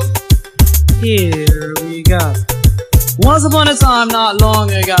 Yeah. Here we go. Once upon a time not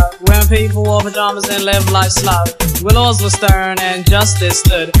long ago, when people wore pajamas and lived life slow, where laws were stern and justice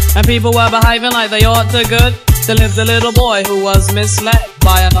stood, and people were behaving like they ought to good, there lived a little boy who was misled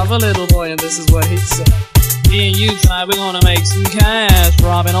by another little boy, and this is what he said. Me and you tonight, we're gonna make some cash,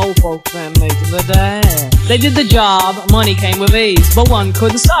 robbing old folks and making the dash. They did the job, money came with ease, but one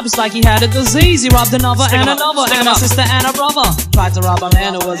couldn't stop, it's like he had a disease. He robbed another and another, and a sister and a brother. Tried to rob a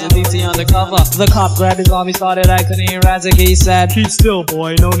man who was a DT undercover. The cop grabbed his arm, he started acting erratic. He said, "Keep still,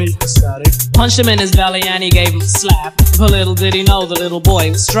 boy, no need for static." Punched him in his belly and he gave him a slap, but little did he know the little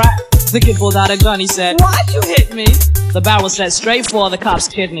boy was strapped. The kid pulled out a gun, he said, "Why'd you hit me?" The barrel set straight for the cop's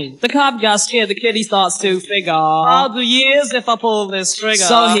kidney. The cop got scared, the kid he starts to figure, I'll do years if I pull this trigger.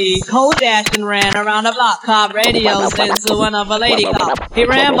 So he cold dashed and ran around the block. Cop radios into another lady cop. He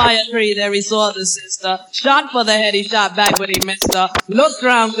ran by a tree, there he saw the sister. Shot for the head, he shot back but he missed her. Looked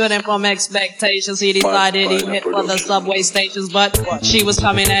around good and from expectations he decided he'd hit for the subway stations, but she was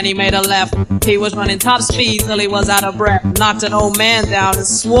coming and he made a left. He was running top speed till he was out of breath. Knocked an old man down and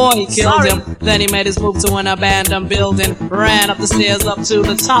swore he killed him. Then he made his move to an abandoned building. Ran up the stairs up to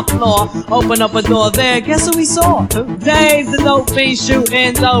the top floor. Opened up a door there, guess who he saw? Dave the dope fiend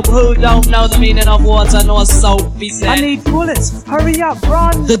shooting dope. Who don't know the meaning of water nor soap? He said, "I need bullets, hurry up,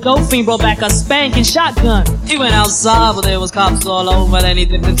 run." The dope fiend brought back a spanking shotgun. He went outside but there was cops all over. Then he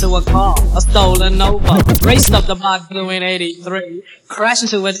dipped into a car, a stolen Nova. Raced up the block doing 83. Crashed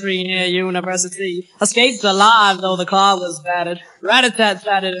into a tree near University. Escaped alive though the car was battered.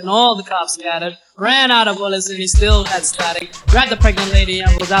 Rat-a-tat-tatted and all the cops scattered. Ran out of bullets and he still had static. Grabbed the pregnant lady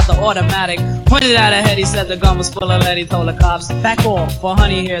and was out the automatic. Pointed at her head, he said the gun was full of lead. He told the cops, "Back off, for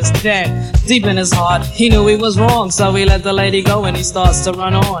honey here's dead." Deep in his heart, he knew he was wrong, so he let the lady go and he starts to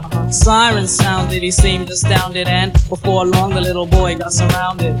run on. Sirens sounded, he seemed astounded, and before long the little boy got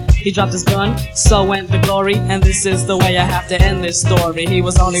surrounded. He dropped his gun, so went the glory, and this is the way I have to end this story. He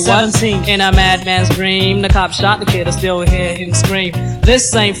was only 17 in a madman's dream. The cop shot the kid, I still hear him scream.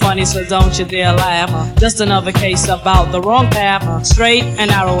 This ain't funny, so don't you dare laugh. Just another case about the wrong path. Straight and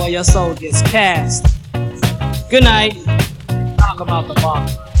narrow or your soul gets cast. Good night. Knock him out the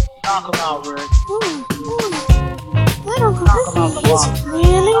box. Knock him out, Rick. That Uncle Ricky is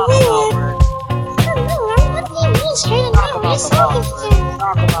really weird. I don't know, what do you mean straight and narrow? Your soul gets cast.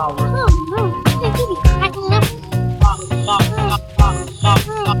 Knock him out, Rick. Oh no, I think he be cracking up.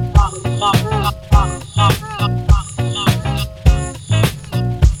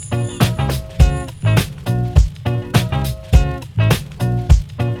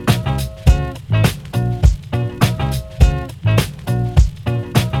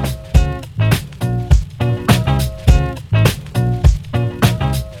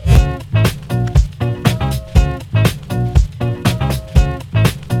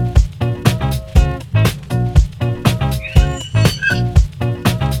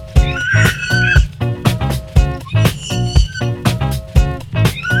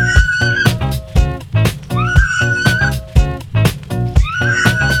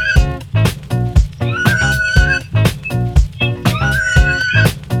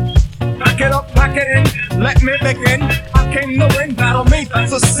 Let me begin. I came to win, battle me,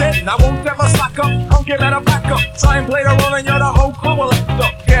 that's a sin. I won't ever slack up, don't get better back up. Try and play the role and you're the whole crew will lift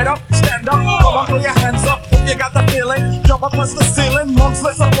up. Get up, stand up, come on, throw your hands up. If you got the feeling, jump up against the ceiling. Monks,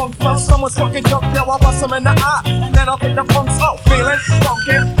 let's up on flow, someone's fucking jump. Yeah, I'll bust them in the eye, and then I'll get the punks out. Feeling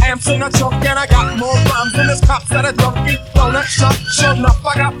funkin', amps in a chunk, and I got more rhymes than this cops that are drunky. Throw that shot, sure enough,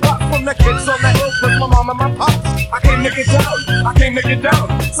 I got pop from the kids on the hill with my mom and my pops. I came to get down, I came to get down.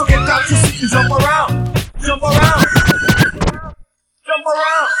 So get down to seat and jump around. Jump around, jump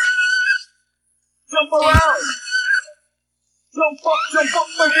around, jump around, jump up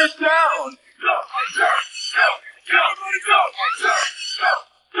and get down.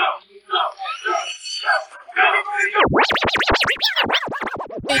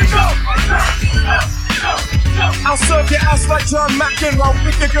 I'll serve your ass like John McEnroe.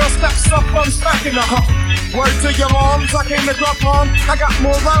 If your girl steps up, I'm smacking her. Word to your moms, I came to grub on. I got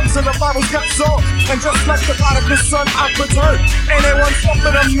more rounds than the bottles got sold. And just like the prodigal son, I've returned. Anyone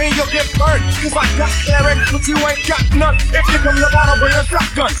tougher than me, you'll get burned. Cause I got Eric, but you ain't got none. If you come to battle, bring a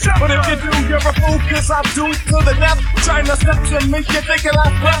shotgun. But if you do, you're a fool, cause I'll do it to the death. Trying to step to me, you think you'll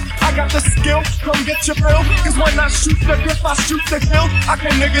have breath. I I got the skill, come get your bill. Cause when I shoot the grip, I shoot the kill. I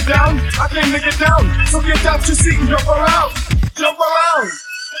can't nigga down, I can't nigga down. So get out your seat and jump around. Jump around.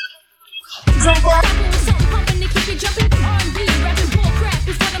 Jump around. Something pumping to keep you jumping. R&B, rapping bull crap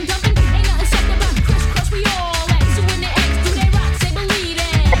is what I'm dumping. Ain't nothing said about crisscross, we all at. So when the X do they rock, they believe it.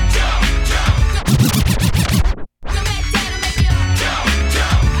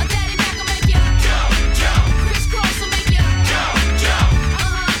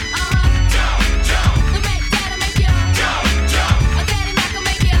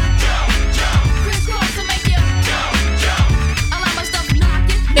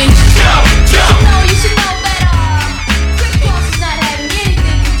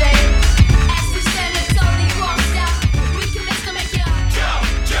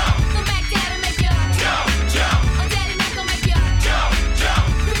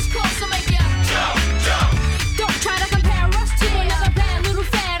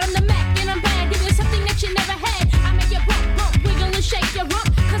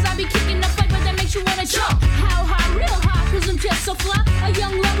 So fly, a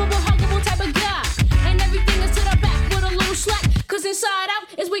young, lovable, huggable type of guy. And everything is to the back with a little slack. Cause inside out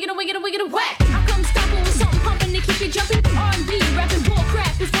is wiggin' and whack. I come stopping with something pumping to keep you jumping. R&B, rapping bull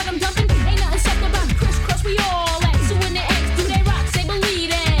crap is what I'm dumping. Ain't nothing said about crisscross, we all at. So when the X do they rock, they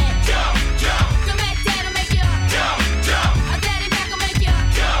believe it. Jump, jump. The Mac Dad'll make ya. Jump, jump. A Daddy Mac will make ya.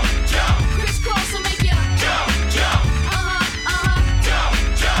 Jump, jump. Crisscross will make ya. Jump, jump. Jump,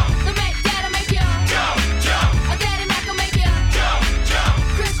 jump. The Mac Dad'll make ya. Jump, jump. A Daddy Mac will make ya.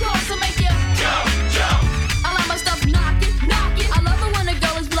 Crisscross will make ya. Jump, jump. I like my stuff knocking, knocking. I love it when the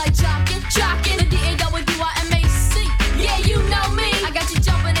girls be like jocking, jocking. The DAWDYMAC. Yeah, you know me. I got you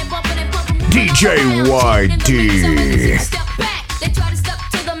jumping and bumping and pumping. DJ YD. Step back. They try to step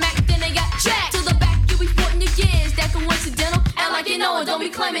to the Mac, then they got jacked. To the back, you be putting your years. That coincidental. And like you know it, don't be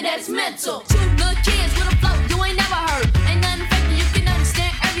claiming that it's mental. Two good kids with a flow you ain't never heard. Ain't nothing fake, you can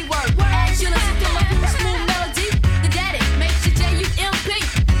understand every word. As you listen to my cool smooth melody, the daddy makes you J-U-M-P.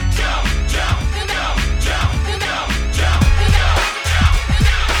 Jump, jump, jump, jump, jump, jump.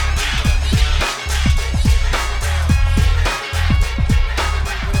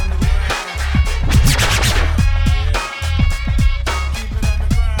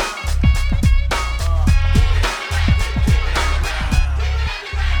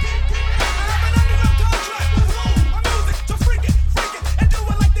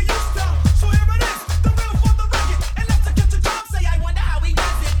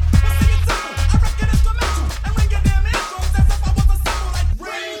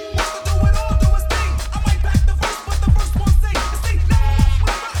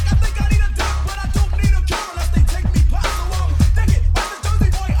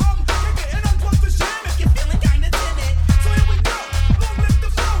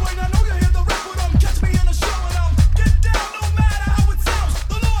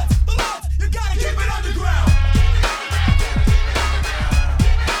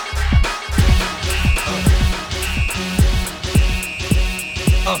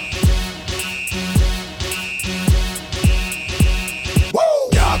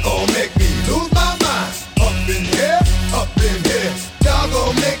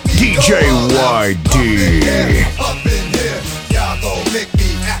 DJ YD. Up in here, y'all gon' make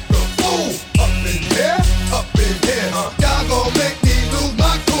me act a fool. Up in here, up in here, y'all gon' make me lose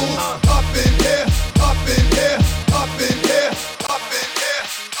my cool. Up in here, up in here, up in here, up in here,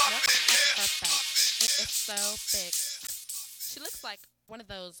 up in here. It's so thick. She looks like one of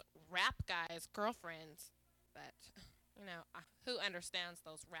those rap guys' girlfriends that, you know, who understands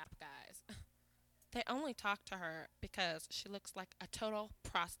those rap guys? They only talk to her because she looks like a total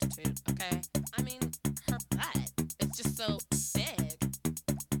prostitute, okay? I mean, her butt is just so big.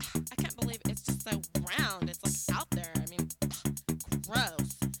 I can't believe it's just so round. It's like out there. I mean,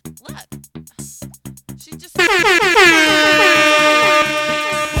 gross. Look. She's just... You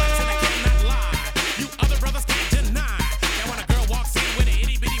other brothers can't deny that when a girl walks in with an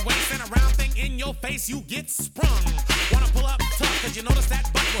itty bitty waist and a round thing in your face, you get sprung. Wanna pull up tough, cause you notice that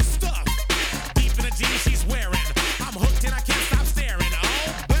butt was stuffed. Deep in the jeans she's wearing, I'm hooked and I can't stop staring.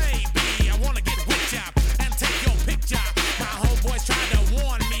 Oh baby, I wanna get with ya and take your picture. My homeboys tried to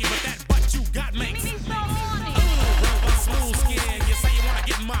warn me, but that butt you got makes me so horny. Rubber smooth skin, you say you wanna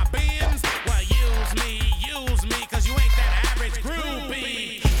get in my bins? Well, use me, cause you ain't that average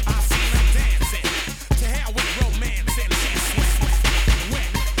groupie. I seen her dancing, to hell with romancing. She's wet,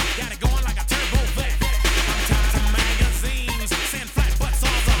 got it going like a turbo vet. I'm tired of magazines, sand flat butts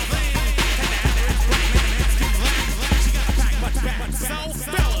all the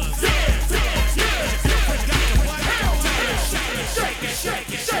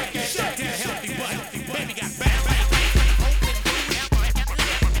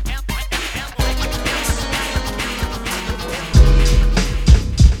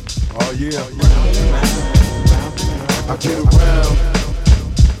I get around.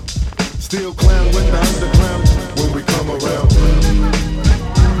 Still clown with the underground when we come around.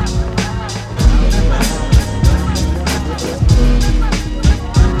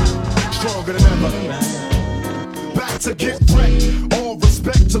 Stronger than ever. Back to get wrecked. All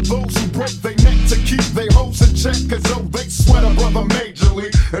respect to those who break their neck to keep their hopes in check. Cause though they sweat a brother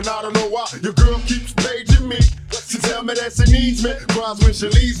majorly. And I don't know why your girl keeps paging me. She tell me that she needs me, cries when she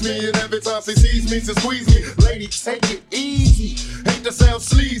leaves me, and every time she sees me, she squeeze me. Lady, take it easy. Hate to sound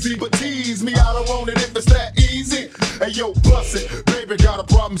sleazy, but tease me. I don't want it if it's that easy. Hey yo, bust it, baby, got a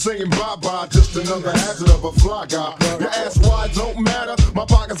problem saying bye-bye. Just another hazard of a fly guy. Your ass wide don't matter, my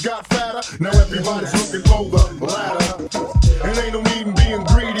pockets got fatter. Now everybody's looking for the ladder. And ain't no need in being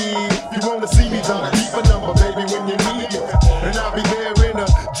greedy. If you wanna see me, try to keep a number, baby, when you need it. And I'll be there in a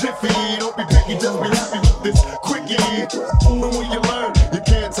jiffy. Don't be picky, just be happy with this quickie. But when you learn, you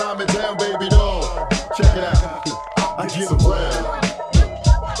can't time it down, baby, dog. Check it out, I get around.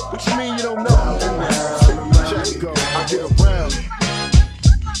 What you mean you don't know? Check it go, I get around.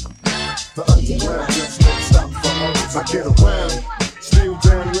 The underground just won't stop for us. I get around. Still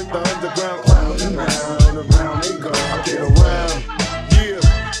down with the underground clown. Around they go, I get around. Yeah.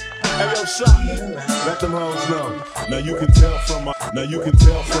 Hey yo, shot. Let them hoes know. Now you can tell from my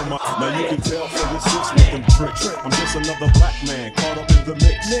this six with them tricks. I'm just another black man caught up in the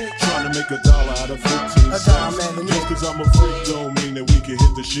mix, trying to make $1 out of 15 cents. Just cause I'm a freak don't mean that we can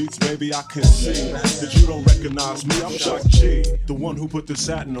hit the sheets. Baby, I can see that you don't recognize me. I'm Shock G, the one who put the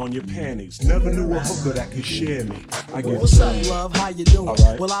satin on your panties. Never knew a hooker that could share me. I get What's up, love? How you doing?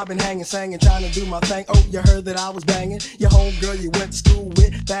 Right. Well, I've been hanging, singing, trying to do my thing. Oh, you heard that I was banging your homegirl you went to school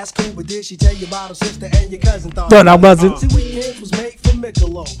with. That's cool, but did she tell you about her sister and your cousin? Thought no, I wasn't. See, weekends was made for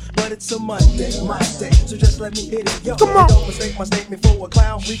Michelob, but it's a Monday, my day, so just let me hit it. Yo, don't mistake my statement for a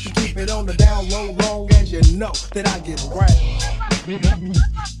clown. We can keep it on the down low, long as you know that I get around.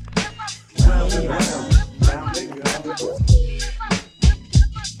 Round and round, round and round.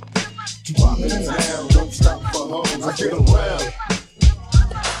 Drop it down, don't stop for hoes. I get around.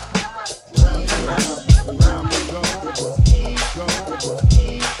 Round and round, round and go, go, go, go, go.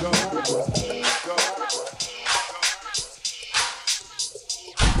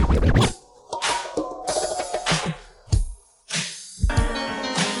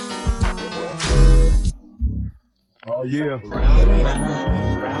 Oh yeah.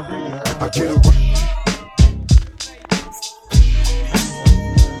 I get around.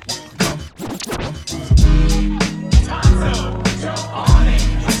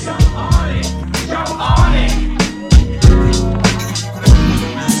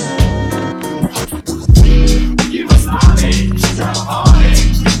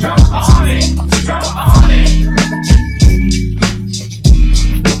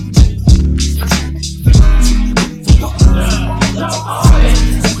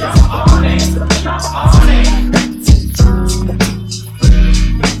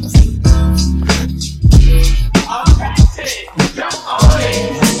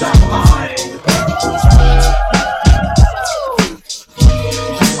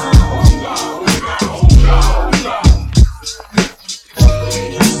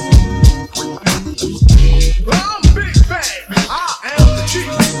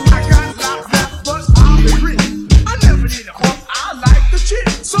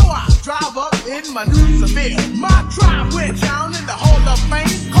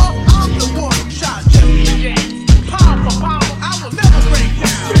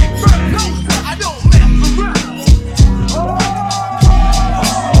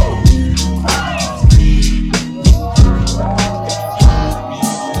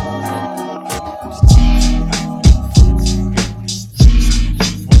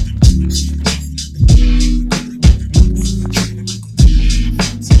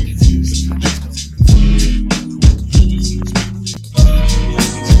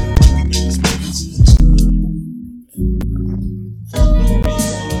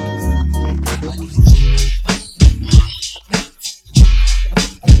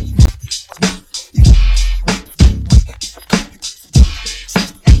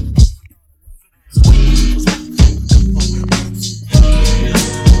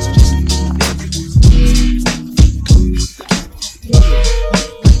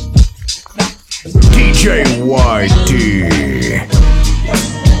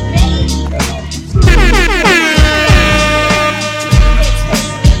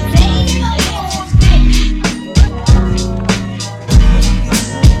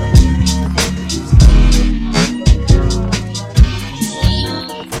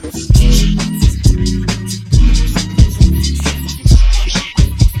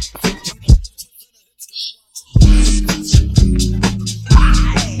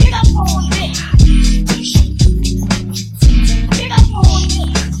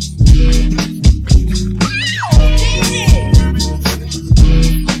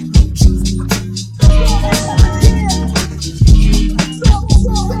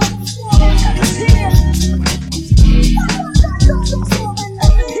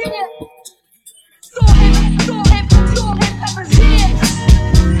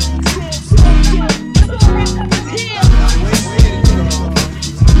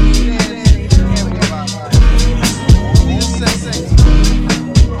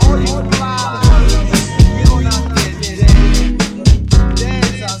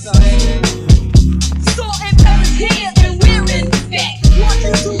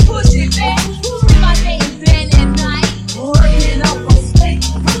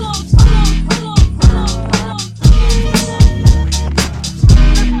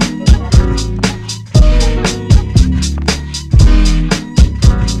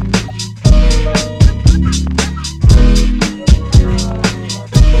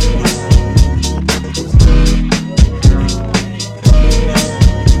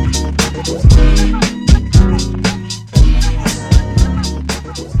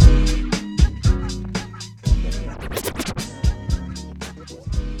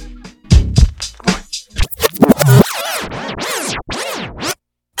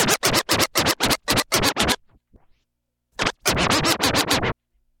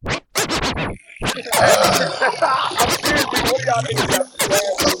 Hey,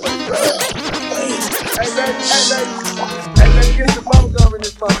 let's get the bubble gum in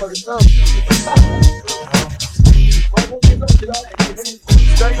this motherfucker.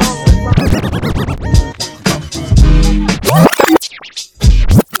 Stay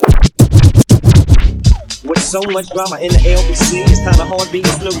With so much drama in the LBC, it's kinda hard being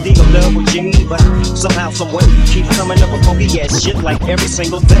Snoop D or Double G. But somehow, someway, keep coming up with funky ass shit like every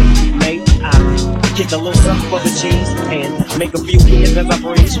single day. Mate, I kick a little something for the cheese and make a few hits as I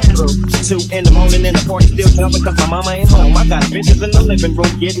breeze through. 2 in the morning and the party still jumping cause my mama ain't home. I got bitches in the living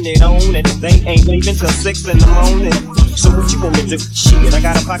room getting it on and they ain't leaving till 6 in the morning. So what you want me to do? Shit, I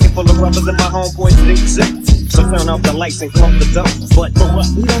got a pocket full of rubbers and my homeboys dig sick. So turn off the lights and close the door. But for what?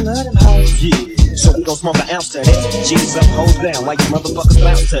 We don't let them hoes, yeah. So we gon' smoke an ounce to that. G's up, hold down, while you motherfuckers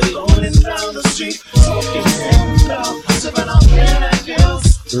bounce to it. Rolling down the street, smoking down, sipping on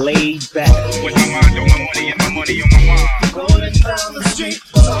pills. Laid back. With my mind on my money and my money on my mind. Rolling down the street,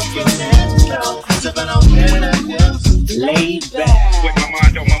 smoking down, sipping on pills. Laid back. With my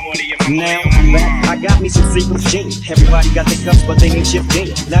mind on my money and my money on my mind. I got me some secret gin. Everybody got their cups, but they ain't shipped in.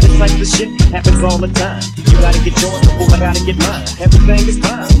 Now this type of shit happens all the time. You gotta get yours before I gotta get mine. Everything is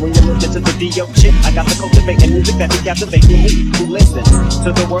fine when you listen to the D.O. shit. I got the cultivating music that be captivating me. Who listens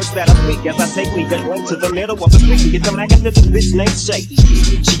to the words that I speak as I take me that way to the middle of the street and get the mag into this bitch named Shady.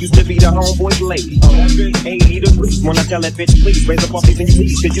 She used to be the homeboy lady. 80 degrees when I tell that bitch, please raise up off these and you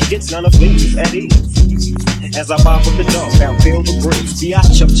please, cause you get none of these at ease. As I bob with the dog, down feel the breeze.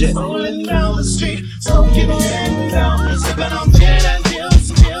 B.I.Ch. jet. Rolling down the street, smoking down, sipping on gin and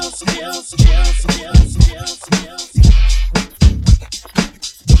pills.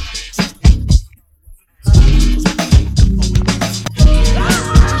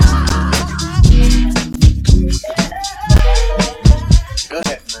 Go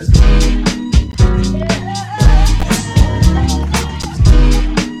ahead,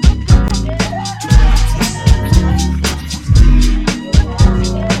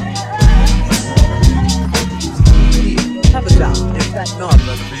 Have a dollar. In fact, no,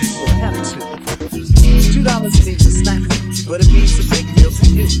 brother, we'll have $2. $2 means a snack, but it means a big deal to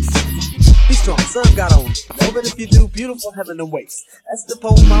you. Be strong, son, got on. Know that if you do, beautiful heaven awaits. That's the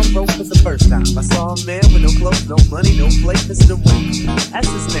poem I wrote for the first time. I saw a man with no clothes, no money, no plate, Mr. Wayne. That's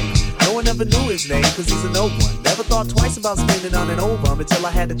his name. No one ever knew his name, cause he's an old one. Never thought twice about spending on an old bum until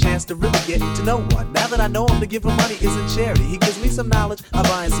I had the chance to really get to know one. Now that I know him, to give him money isn't charity. He gives me some knowledge, I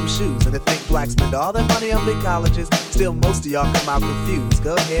buy him some shoes. And to think blacks spend all their money on big colleges, still most of y'all come out confused.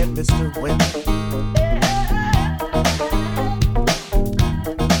 Go ahead, Mr. Winter.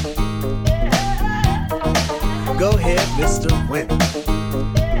 Go ahead, Mr. Winter.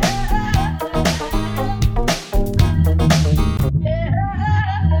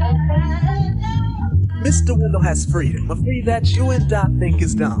 Mr. Window has freedom, a free that you and I think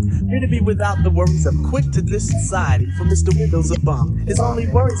is dumb. Free to be without the worries of quick to this society, for Mr. Window's a bum. His only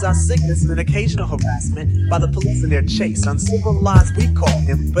worries are sickness and an occasional harassment by the police in their chase. Uncivilized we call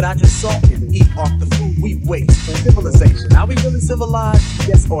him, but I just saw him eat off the food we waste. Civilization, are we really civilized?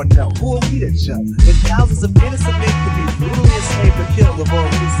 Yes or no? Who are we to judge? When thousands of innocent men could be brutally enslaved or killed before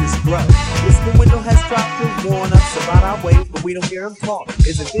racist grudge. Mr. Window has tried to warn us about our ways, but we don't hear him talk.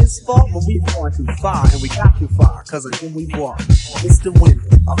 Is it his fault when we've gone too far? And we got too far, cause of him we walk. Mr.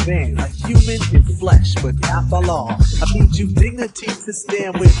 Window, a man, a human in flesh, but not by law. I need you dignity to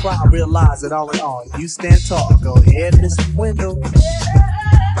stand with pride. Realize that all in all, you stand tall. Go ahead, Mr. Window.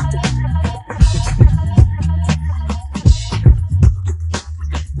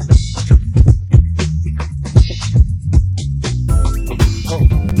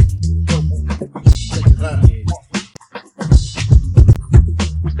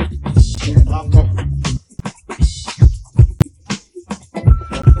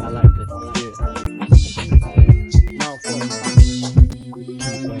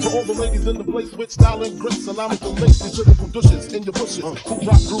 With style and grace, allow me to lace these lyrical douches in your bushes. Who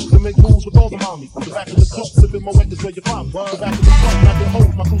rock grooves and make moves with all the mommies. The back of the club, sipping my wet is where you find me. The back of the club, knocking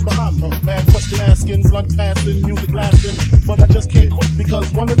holes, my crew's behind me. Mad question asking, blunt passing, music lasting. But I just can't quit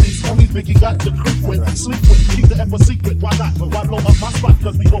because one of these homies Biggie got to creep with, sleep with, keep the F a secret. Why not? Why blow up my spot?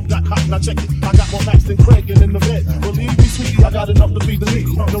 Cause we both got hot. Now check it. I got more Max than Craig and in the bed. Believe me, sweetie, I got enough to feed the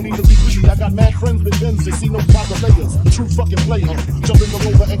need. No need to be greedy. I got mad friends with Benz. They see no proper layers. The true fucking player. Jump in the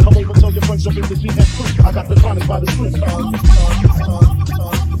rover and come over. Tell your friends jump in the GS crew. I got the chronic by the truth.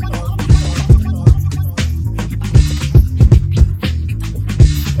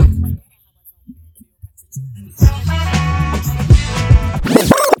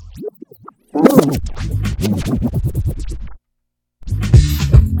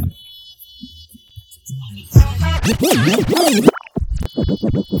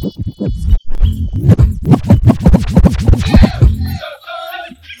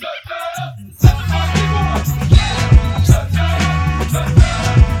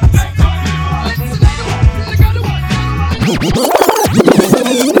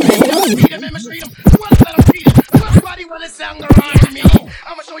 Everybody wanna sound around me.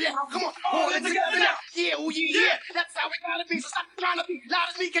 I'ma show you how. Come on, hold it together now. Yeah, oh yeah. That's how it gotta be. So stop trying to be loud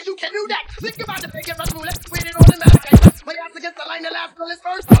as me, cause you can do that. Think about the big and rush roulette. Wait it on the map. My ass against the line, the last girl is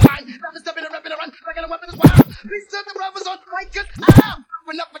first line. Now the step in a rep in a run. Like a weapon is wild. Please serve the brothers on mic, cause I'm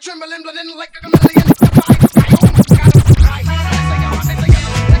enough for trembling, blending like a million.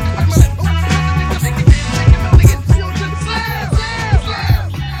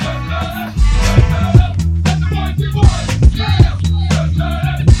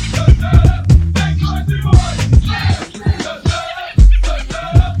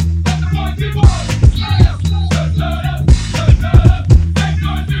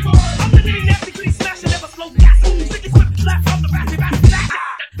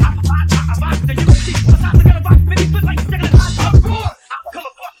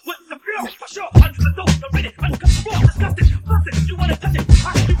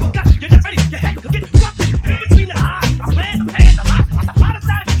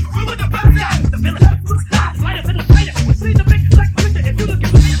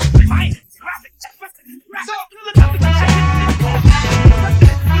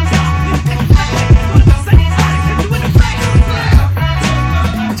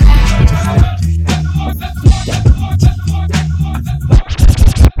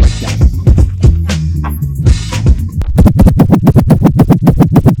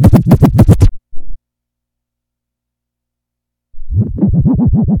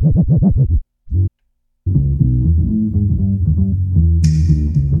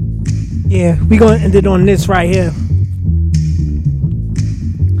 Yeah, we gonna end it on this right here.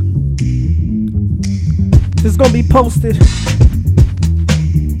 This is gonna be posted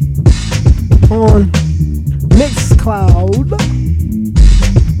on Mixcloud.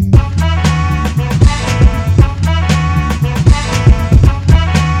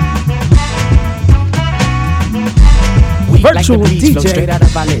 Virtual like the beats, flow straight out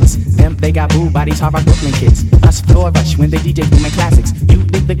of our lids. Them, they got boo bodies, hard rock Brooklyn kids. Us floor rush when they DJ booming classics. You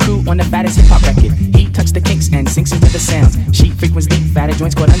dig the crew on the fattest hip hop record. He touch the kinks and sinks into the sounds. She frequents deep, fatter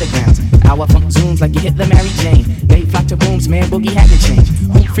joints called undergrounds. Our funk zooms like you hit the Mary Jane. They flock to booms, man, boogie had to change.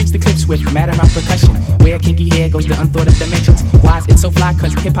 Who freaks the clips with mad around percussion? Where kinky hair goes to unthought of dimensions. Why is it so fly?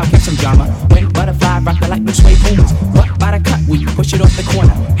 Cause hip hop kept some drama. When butterfly rock the like new sway boomers. But by the cut, we push it off the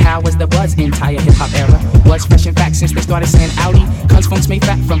corner. How was the buzz entire hip hop era? Was fresh in fact since they started saying Audi. Cause funk's made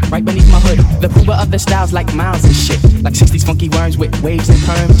fat from right beneath my hood. The pooba of the styles like miles and shit. Like 60s funky worms with waves and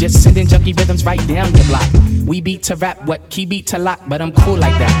perms. Just sending junky rhythms right down your block. We beat to rap, what key beat to lock. But I'm cool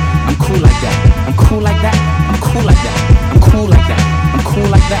like that. I'm cool like that. I'm cool like that. I'm cool like that. I'm cool like that. I'm cool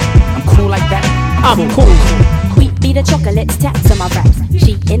like that. I'm cool like that. I'm cool. Wheat be the chocolates, taps on my raps.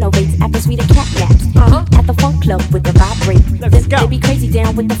 She innovates after sweeter cat naps. At the funk club with the vibrate. They be crazy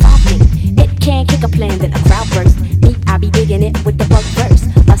down with the 5-link. It can't kick a plan, then a crowd burst. Me, I be digging it with the bug verse.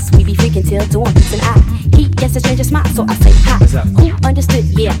 Us, we be freaking till dawn, peace and I. He gets a stranger smile, so I say hi. Who understood?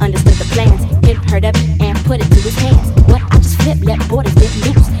 Yeah, understood the plans. Him heard of it and put it to his hands. But I just flip, let borders get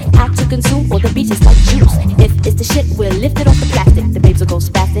loose. How to consume all the beaches like juice. If it's the shit, we'll lift it off the plastic. The babes will go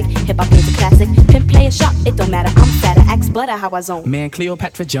spastic. Hip hop is a classic. Pimp play a shot, it don't matter. I'm fatter, axe butter, how I zone. Man,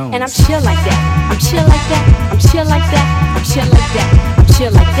 Cleopatra Jones. And I'm chill like that. I'm chill like that. I'm chill like that. I'm chill like that. I'm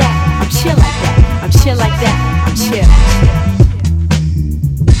chill like that. I'm chill like that. I'm chill like that. I'm chill.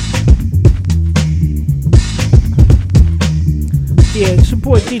 Yeah, it's your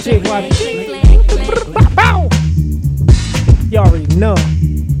boy DJ YD. Bow! You already know.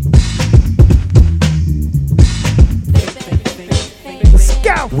 Let's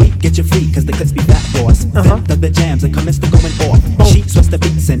go! We get you free cause the clips be fat for us. Dug the jams and commence to going off. She sweats the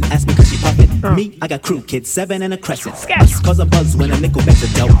beats and asks me cause she puffin'. Me, I got crew kids, 7 and a crescent. Us cause a buzz when a nickel backs a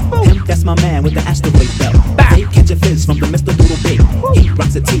dope. Him, that's my man with the asteroid belt. They catch a fizz from the Mr. Doodle Big. He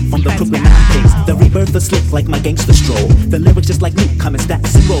rocks a tee from the Brooklyn 9 Kings. The rebirth is slick like my gangster stroll. The lyrics just like Luke coming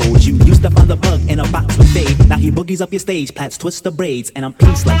stacks and rolls. You used to find the bug in a box with fade. Now he boogies up your stage, plats twist the braids. And I'm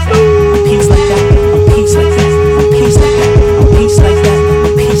peace like that. I'm peace like that. I'm peace like that. I'm peace like that. I'm peace like that.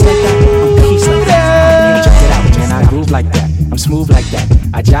 I'm peace like that. I'm peace like that. Check it out, man, I groove like that. I'm smooth like that.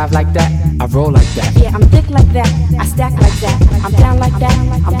 I jive like that. I roll like that. Yeah, I'm thick like that. I stack like that. I'm down like that.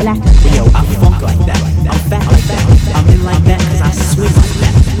 I'm black like that. Yo, I funk like that. I'm fat like that. I'm in like that cause I swing like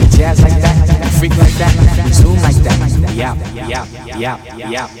that. We jazz like that. We freak like that. We zoom like that. Yeah, yeah, yeah, yeah,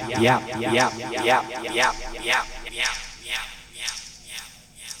 yeah, yeah, yeah, yeah, yeah, yeah.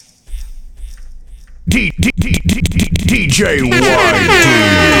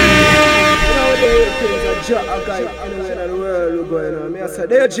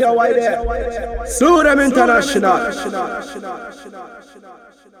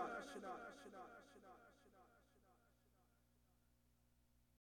 shit up.